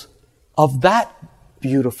principles of that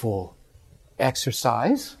beautiful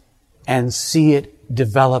exercise and see it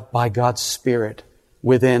developed by God's Spirit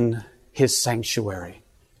within His sanctuary.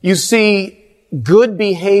 You see, good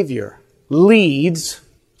behavior leads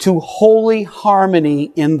to holy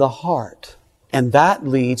harmony in the heart, and that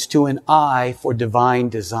leads to an eye for divine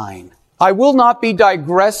design. I will not be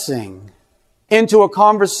digressing into a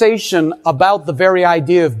conversation about the very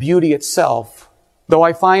idea of beauty itself, though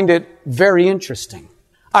I find it very interesting.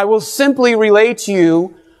 I will simply relate to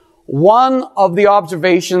you one of the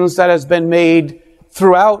observations that has been made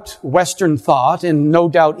throughout Western thought, and no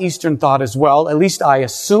doubt Eastern thought as well. At least I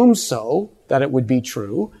assume so, that it would be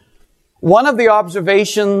true. One of the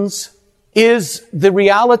observations is the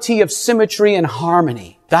reality of symmetry and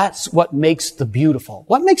harmony. That's what makes the beautiful.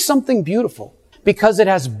 What makes something beautiful? Because it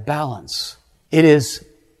has balance. It is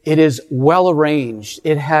it is well arranged.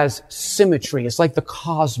 It has symmetry. It's like the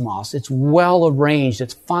cosmos. It's well arranged.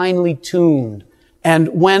 It's finely tuned. And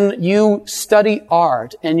when you study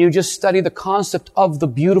art and you just study the concept of the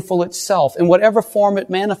beautiful itself in whatever form it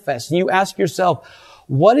manifests, and you ask yourself,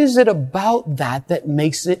 what is it about that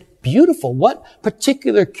makes it beautiful? What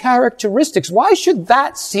particular characteristics? Why should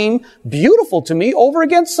that seem beautiful to me over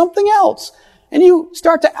against something else? And you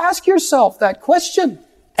start to ask yourself that question.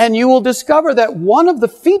 And you will discover that one of the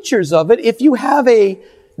features of it, if you have a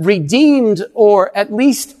redeemed or at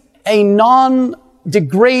least a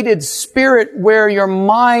non-degraded spirit where your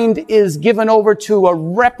mind is given over to a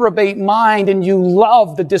reprobate mind and you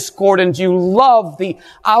love the discordant, you love the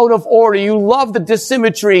out of order, you love the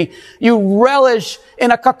dissymmetry, you relish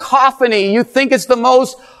in a cacophony, you think it's the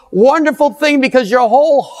most wonderful thing because your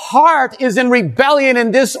whole heart is in rebellion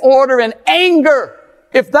and disorder and anger.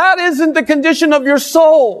 If that isn't the condition of your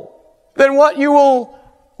soul, then what you will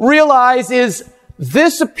realize is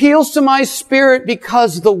this appeals to my spirit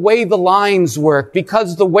because the way the lines work,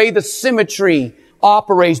 because the way the symmetry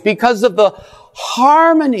operates, because of the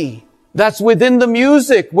harmony that's within the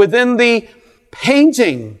music, within the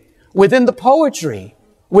painting, within the poetry,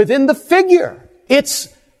 within the figure. It's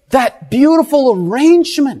that beautiful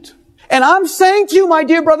arrangement. And I'm saying to you, my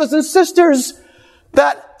dear brothers and sisters,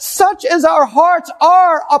 that such as our hearts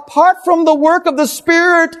are, apart from the work of the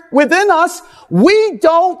Spirit within us, we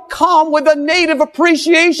don't come with a native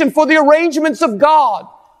appreciation for the arrangements of God.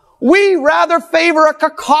 We rather favor a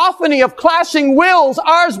cacophony of clashing wills,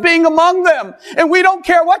 ours being among them. And we don't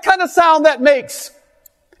care what kind of sound that makes.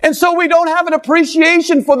 And so we don't have an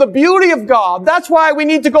appreciation for the beauty of God. That's why we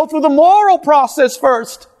need to go through the moral process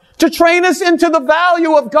first, to train us into the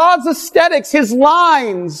value of God's aesthetics, His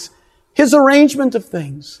lines, His arrangement of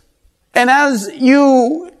things. And as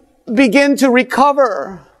you begin to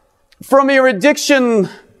recover from your addiction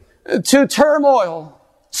to turmoil,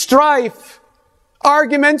 strife,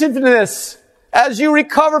 argumentativeness, as you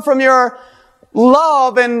recover from your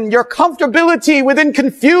love and your comfortability within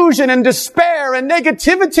confusion and despair and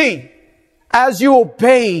negativity, as you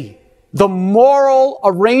obey the moral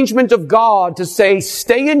arrangement of God to say,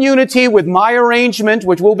 stay in unity with my arrangement,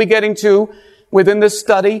 which we'll be getting to within this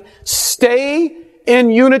study, stay in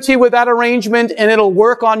unity with that arrangement and it'll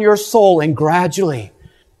work on your soul. And gradually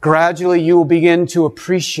you will begin to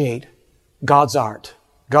appreciate God's art,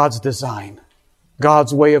 God's design,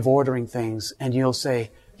 God's way of ordering things. And you'll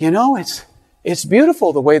say, it's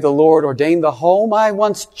beautiful the way the Lord ordained the home. I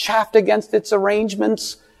once chaffed against its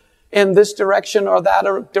arrangements in this direction or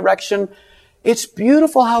that direction. It's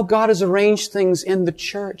beautiful how God has arranged things in the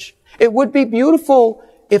church. It would be beautiful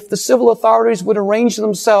if the civil authorities would arrange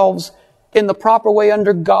themselves in the proper way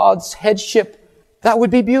under God's headship. That would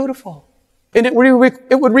be beautiful. And it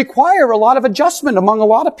would require a lot of adjustment among a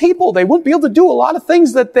lot of people. They wouldn't be able to do a lot of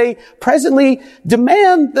things that they presently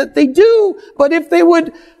demand that they do. But if they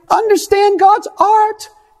would understand God's art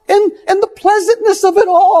and the pleasantness of it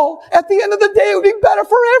all, at the end of the day, it would be better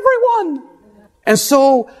for everyone. And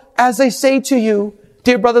so, as I say to you,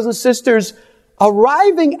 dear brothers and sisters,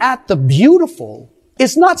 arriving at the beautiful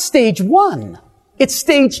is not stage 1. It's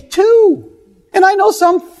stage 2. And I know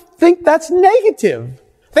some think that's negative.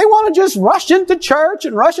 They want to just rush into church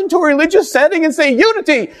and rush into a religious setting and say,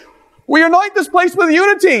 unity. We anoint this place with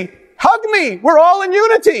unity. Hug me. We're all in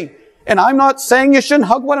unity. And I'm not saying you shouldn't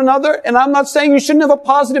hug one another. And I'm not saying you shouldn't have a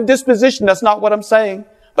positive disposition. That's not what I'm saying.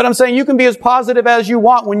 But I'm saying you can be as positive as you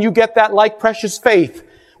want when you get that like precious faith.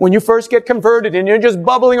 When you first get converted and you're just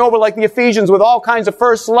bubbling over like the Ephesians with all kinds of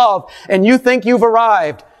first love and you think you've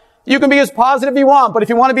arrived. You can be as positive as you want, but if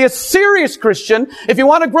you want to be a serious Christian, if you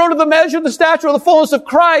want to grow to the measure of the stature of the fullness of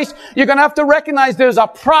Christ, you're going to have to recognize there's a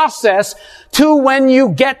process to when you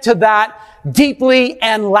get to that deeply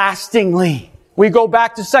and lastingly. We go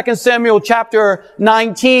back to 2 Samuel chapter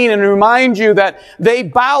 19 and remind you that they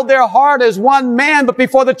bowed their heart as one man, but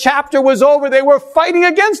before the chapter was over, they were fighting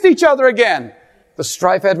against each other again. The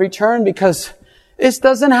strife had returned because this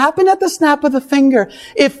doesn't happen at the snap of the finger.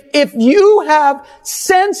 If you have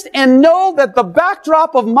sensed and know that the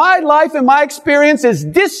backdrop of my life and my experience is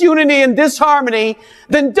disunity and disharmony,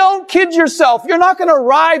 then don't kid yourself. You're not going to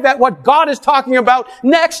arrive at what God is talking about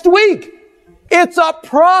next week. It's a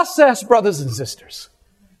process, brothers and sisters.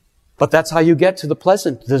 But that's how you get to the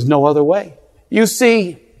pleasant. There's no other way. You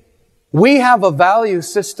see, we have a value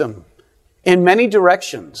system in many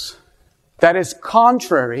directions that is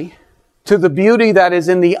contrary to the beauty that is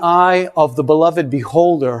in the eye of the beloved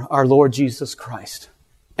beholder, our Lord Jesus Christ.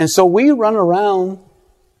 And so we run around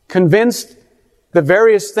convinced that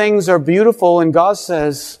various things are beautiful, and God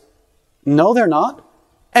says, no, they're not.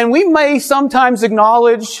 And we may sometimes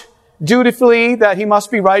acknowledge dutifully that he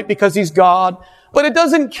must be right because he's God, but it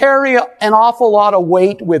doesn't carry an awful lot of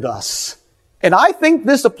weight with us. And I think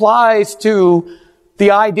this applies to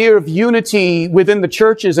the idea of unity within the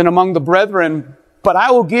churches and among the brethren. But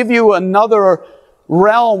I will give you another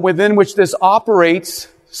realm within which this operates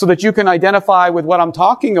so that you can identify with what I'm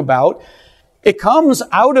talking about. It comes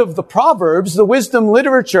out of the Proverbs, the wisdom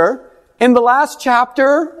literature. In the last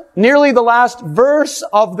chapter, nearly the last verse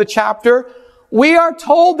of the chapter, we are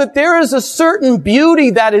told that there is a certain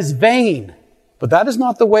beauty that is vain. But that is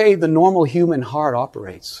not the way the normal human heart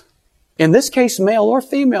operates. In this case, male or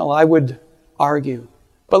female, I would argue.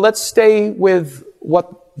 But let's stay with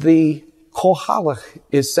what the Kohalach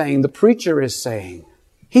is saying, the preacher is saying.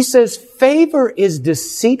 He says, favor is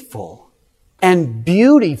deceitful and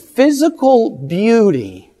beauty, physical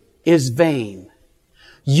beauty, is vain.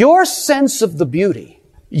 Your sense of the beauty,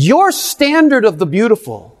 your standard of the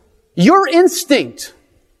beautiful, your instinct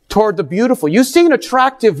toward the beautiful. You see an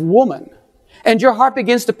attractive woman and your heart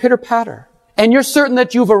begins to pitter-patter and you're certain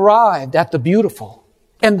that you've arrived at the beautiful.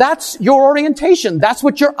 And that's your orientation. That's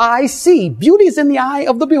what your eyes see. Beauty is in the eye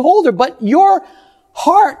of the beholder, but your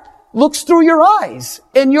heart looks through your eyes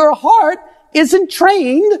and your heart isn't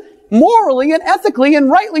trained morally and ethically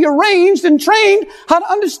and rightly arranged and trained how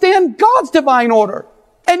to understand God's divine order.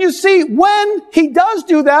 And you see, when he does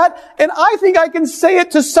do that, and I think I can say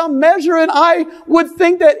it to some measure, and I would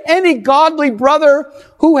think that any godly brother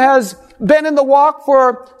who has been in the walk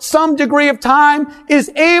for some degree of time is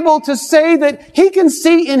able to say that he can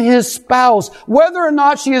see in his spouse, whether or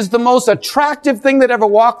not she is the most attractive thing that ever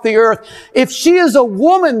walked the earth, if she is a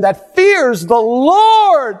woman that fears the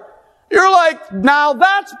Lord, you're like, now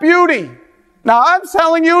that's beauty. Now I'm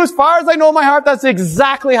telling you, as far as I know in my heart, that's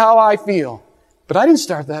exactly how I feel. But I didn't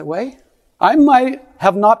start that way. I might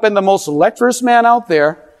have not been the most lecherous man out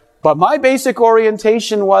there, but my basic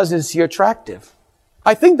orientation was, is he attractive?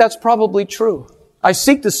 I think that's probably true. I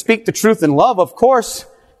seek to speak the truth in love, of course.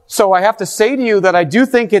 So I have to say to you that I do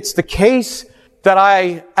think it's the case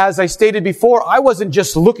that as I stated before, I wasn't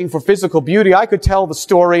just looking for physical beauty. I could tell the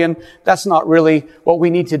story, and that's not really what we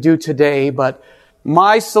need to do today. But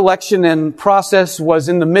my selection and process was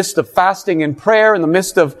in the midst of fasting and prayer, in the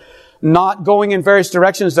midst of not going in various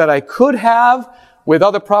directions that I could have with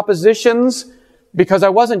other propositions, because I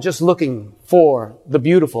wasn't just looking for the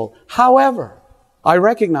beautiful. However, I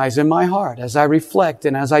recognize in my heart, as I reflect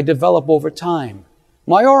and as I develop over time,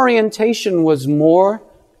 my orientation was more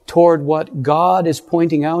toward what God is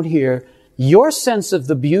pointing out here. Your sense of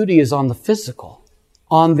the beauty is on the physical,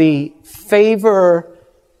 on the favor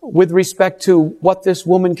with respect to what this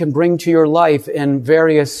woman can bring to your life in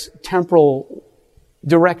various temporal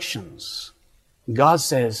directions. God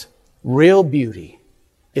says, real beauty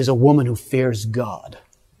is a woman who fears God.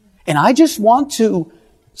 And I just want to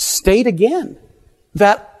state again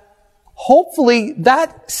that hopefully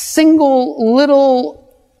that single little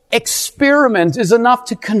experiment is enough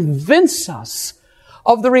to convince us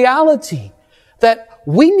of the reality that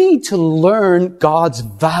we need to learn God's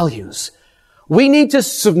values. We need to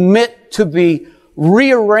submit to the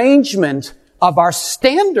rearrangement of our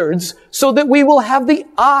standards so that we will have the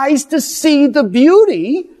eyes to see the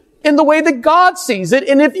beauty in the way that God sees it.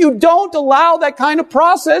 And if you don't allow that kind of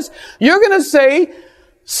process, you're going to say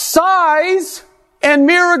size and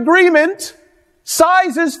mere agreement,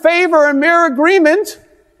 size is favor and mere agreement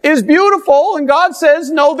is beautiful. And God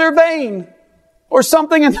says, no, they're vain. Or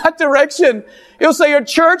something in that direction. He'll say a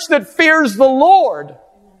church that fears the Lord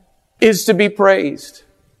is to be praised.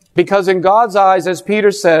 Because in God's eyes, as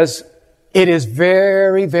Peter says, it is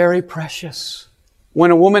very, very precious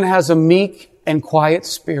when a woman has a meek and quiet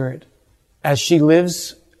spirit as she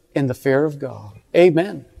lives in the fear of God.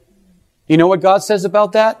 Amen. You know what God says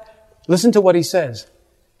about that? Listen to what he says.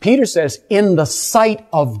 Peter says, in the sight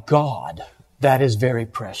of God, that is very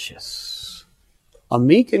precious. A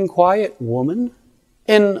meek and quiet woman?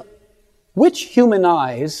 In which human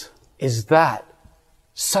eyes is that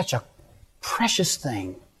such a precious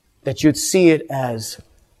thing that you'd see it as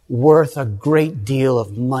worth a great deal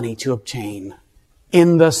of money to obtain?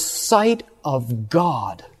 In the sight of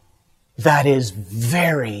God, that is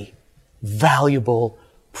very valuable,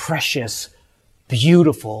 precious,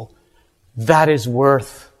 beautiful. That is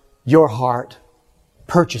worth your heart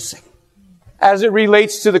purchasing. As it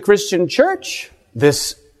relates to the Christian church,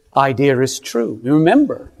 this idea is true.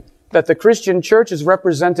 Remember that the Christian church is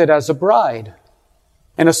represented as a bride.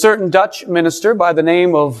 And a certain Dutch minister by the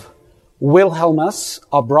name of Wilhelmus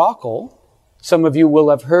à Brakel, some of you will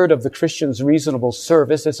have heard of the Christian's Reasonable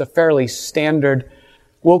Service. It's a fairly standard,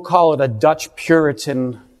 we'll call it a Dutch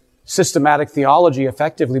Puritan systematic theology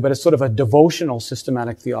effectively, but it's sort of a devotional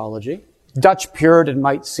systematic theology. Dutch Puritan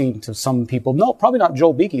might seem to some people, no, probably not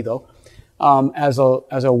Joel Beeke though, as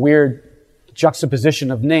a weird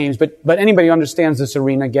juxtaposition of names, but anybody who understands this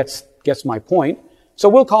arena gets my point. So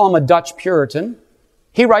we'll call him a Dutch Puritan.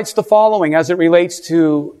 He writes the following as it relates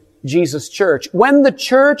to Jesus' church. When the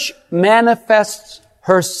church manifests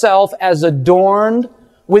herself as adorned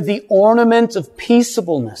with the ornament of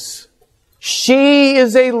peaceableness, she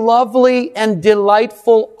is a lovely and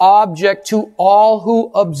delightful object to all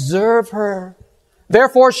who observe her.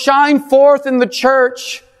 Therefore, shine forth in the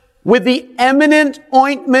church with the eminent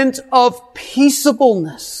ointment of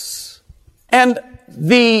peaceableness. And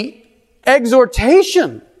the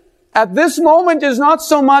exhortation at this moment is not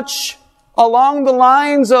so much along the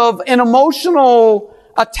lines of an emotional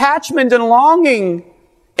attachment and longing,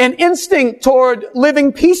 an instinct toward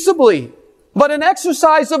living peaceably, but an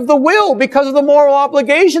exercise of the will because of the moral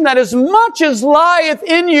obligation that as much as lieth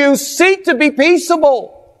in you, seek to be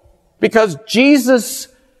peaceable. Because Jesus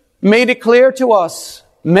made it clear to us,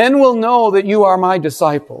 men will know that you are my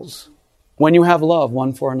disciples when you have love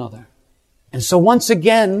one for another. And so once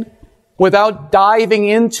again, without diving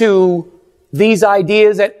into these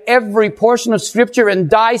ideas at every portion of Scripture and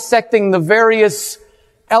dissecting the various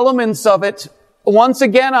elements of it, once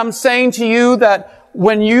again, I'm saying to you that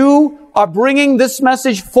when you are bringing this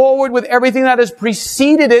message forward with everything that has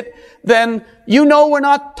preceded it, then you know we're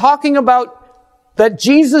not talking about that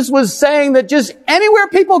Jesus was saying that just anywhere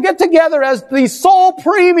people get together as the sole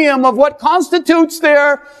premium of what constitutes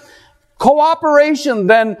their cooperation,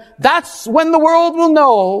 then that's when the world will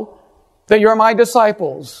know that you're my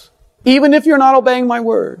disciples, even if you're not obeying my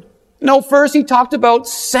word. No, first he talked about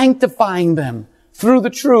sanctifying them through the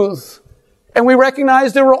truth. And we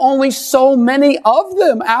recognize there were only so many of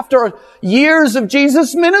them after years of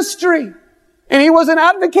Jesus' ministry. And he wasn't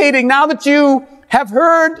advocating, now that you have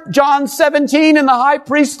heard John 17 in the high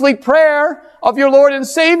priestly prayer of your Lord and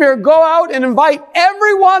Savior, go out and invite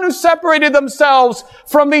everyone who separated themselves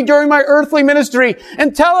from me during my earthly ministry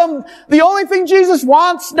and tell them the only thing Jesus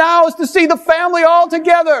wants now is to see the family all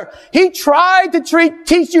together. He tried to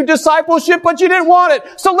teach you discipleship, but you didn't want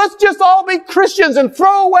it. So let's just all be Christians and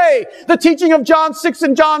throw away the teaching of John 6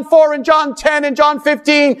 and John 4 and John 10 and John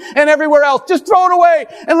 15 and everywhere else. Just throw it away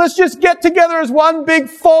and let's just get together as one big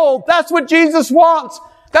fold. That's what Jesus wants.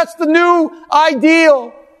 That's the new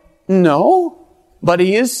ideal. No, but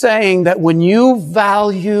he is saying that when you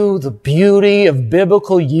value the beauty of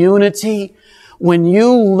biblical unity, when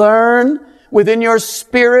you learn within your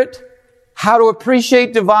spirit how to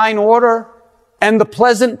appreciate divine order and the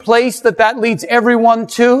pleasant place that leads everyone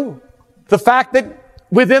to, the fact that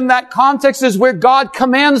within that context is where God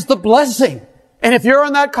commands the blessing. And if you're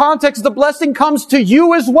in that context, the blessing comes to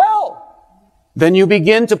you as well. Then you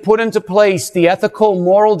begin to put into place the ethical,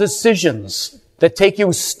 moral decisions that take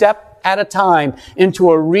you step at a time into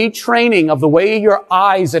a retraining of the way your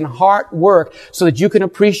eyes and heart work so that you can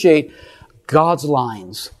appreciate God's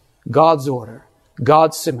lines, God's order,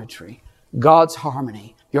 God's symmetry, God's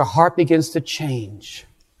harmony. Your heart begins to change.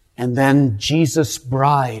 And then Jesus'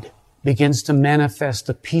 bride begins to manifest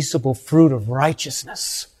the peaceable fruit of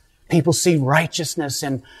righteousness. People see righteousness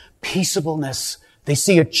and peaceableness. They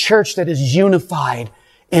see a church that is unified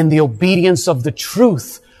in the obedience of the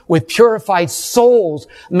truth, with purified souls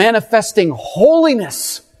manifesting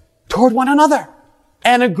holiness toward one another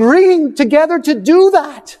and agreeing together to do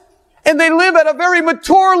that. And they live at a very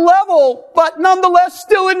mature level, but nonetheless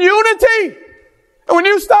still in unity. And when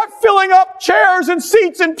you start filling up chairs and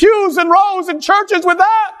seats and pews and rows and churches with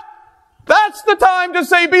that, that's the time to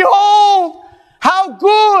say, behold, how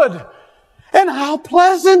good and how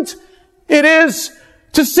pleasant it is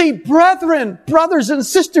to see brethren, brothers and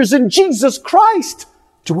sisters in Jesus Christ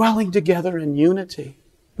dwelling together in unity.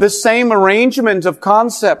 This same arrangement of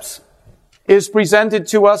concepts is presented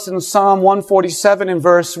to us in Psalm 147 in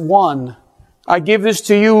verse 1. I give this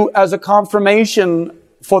to you as a confirmation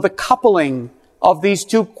for the coupling of these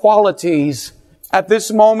two qualities. At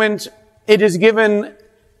this moment, it is given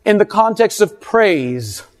in the context of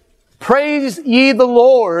praise. Praise ye the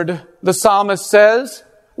Lord, the psalmist says.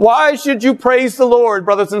 Why should you praise the Lord,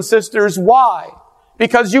 brothers and sisters? Why?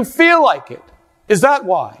 Because you feel like it. Is that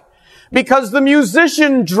why? Because the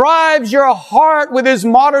musician drives your heart with his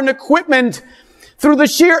modern equipment through the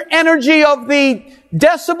sheer energy of the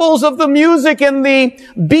decibels of the music and the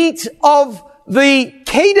beat of the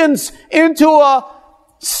cadence into a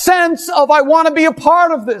sense of, I want to be a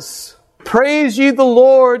part of this. Praise ye the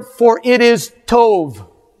Lord, for it is tov.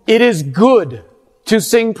 It is good to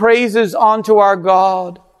sing praises unto our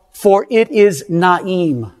God, for it is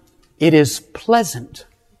naim. It is pleasant.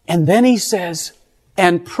 And then he says,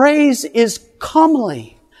 and praise is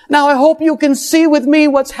comely. Now I hope you can see with me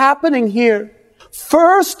what's happening here.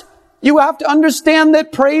 First, you have to understand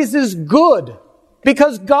that praise is good.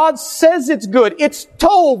 Because God says it's good. It's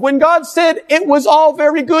tov. When God said it was all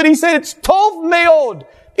very good, He said it's tov meod.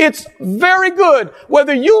 It's very good.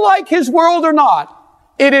 Whether you like His world or not,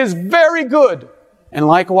 it is very good. And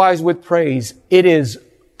likewise with praise, it is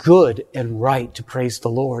good and right to praise the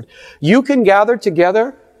Lord. You can gather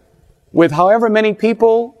together with however many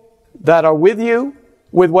people that are with you,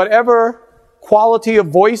 with whatever quality of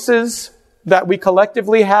voices that we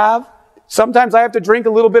collectively have. Sometimes I have to drink a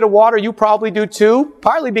little bit of water. You probably do too.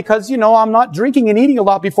 Partly because, I'm not drinking and eating a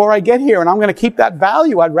lot before I get here, and I'm going to keep that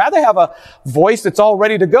value. I'd rather have a voice that's all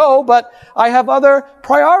ready to go, but I have other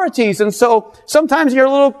priorities. And so sometimes you're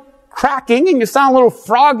a little cracking and you sound a little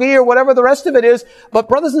froggy or whatever the rest of it is. But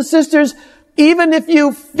brothers and sisters, even if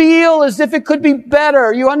you feel as if it could be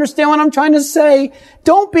better, you understand what I'm trying to say?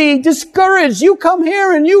 Don't be discouraged. You come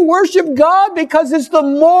here and you worship God because it's the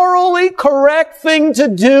morally correct thing to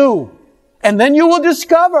do. And then you will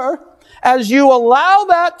discover, as you allow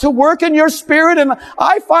that to work in your spirit, and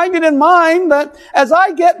I find it in mine, that as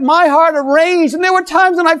I get my heart arranged, and there were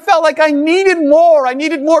times when I felt like I needed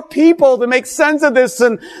more people to make sense of this,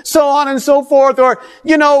 and so on and so forth, or,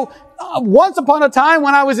 once upon a time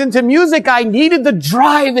when I was into music, I needed the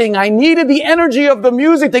driving. I needed the energy of the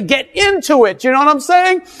music to get into it. You know what I'm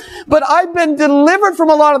saying? But I've been delivered from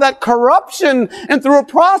a lot of that corruption. And through a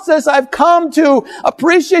process, I've come to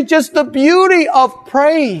appreciate just the beauty of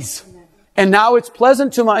praise. And now it's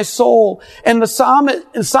pleasant to my soul. And the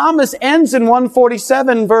psalmist ends in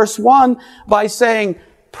 147 verse 1 by saying,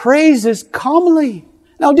 praise is comely.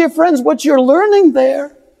 Now, dear friends, what you're learning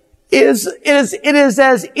there it is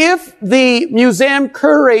as if the museum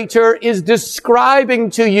curator is describing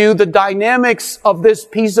to you the dynamics of this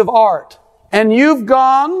piece of art. And you've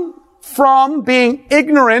gone from being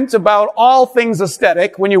ignorant about all things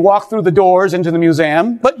aesthetic when you walk through the doors into the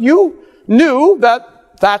museum, but you knew that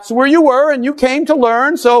that's where you were and you came to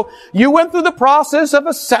learn. So you went through the process of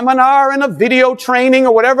a seminar and a video training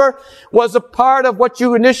or whatever was a part of what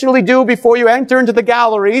you initially do before you enter into the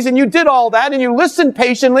galleries. And you did all that and you listened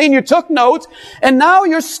patiently and you took notes. And now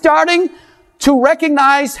you're starting to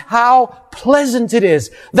recognize how pleasant it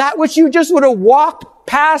is. That which you just would have walked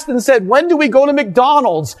past and said, when do we go to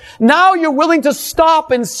McDonald's? Now you're willing to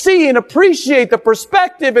stop and see and appreciate the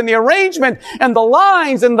perspective and the arrangement and the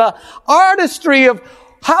lines and the artistry of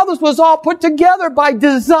how this was all put together by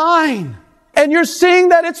design. And you're seeing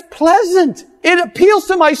that it's pleasant. It appeals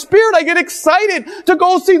to my spirit. I get excited to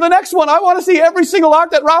go see the next one. I want to see every single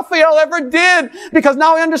art that Raphael ever did because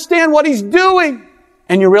now I understand what he's doing.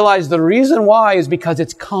 And you realize the reason why is because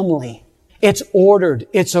it's comely. It's ordered.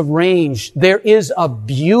 It's arranged. There is a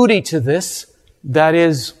beauty to this that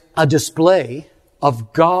is a display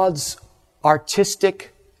of God's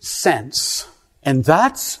artistic sense. And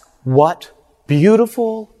that's what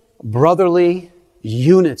beautiful brotherly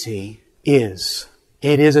unity is.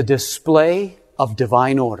 It is a display of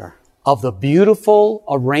divine order, of the beautiful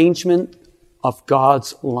arrangement of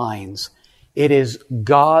God's lines. It is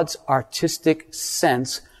God's artistic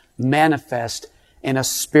sense manifest in a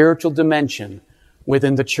spiritual dimension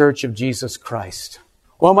within the Church of Jesus Christ.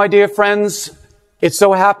 Well, my dear friends, it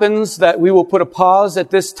so happens that we will put a pause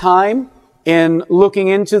at this time in looking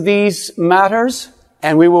into these matters.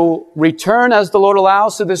 And we will return, as the Lord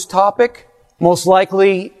allows, to this topic, most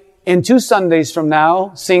likely in 2 Sundays from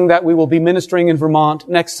now, seeing that we will be ministering in Vermont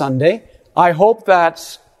next Sunday. I hope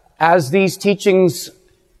that as these teachings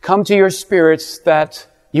come to your spirits, that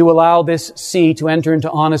you allow this seed to enter into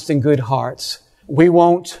honest and good hearts. We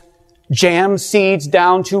won't jam seeds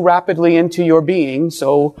down too rapidly into your being,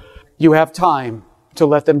 so you have time to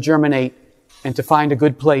let them germinate and to find a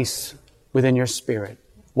good place within your spirit.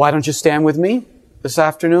 Why don't you stand with me this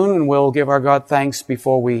afternoon, and we'll give our God thanks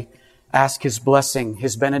before we ask His blessing,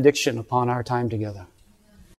 His benediction upon our time together.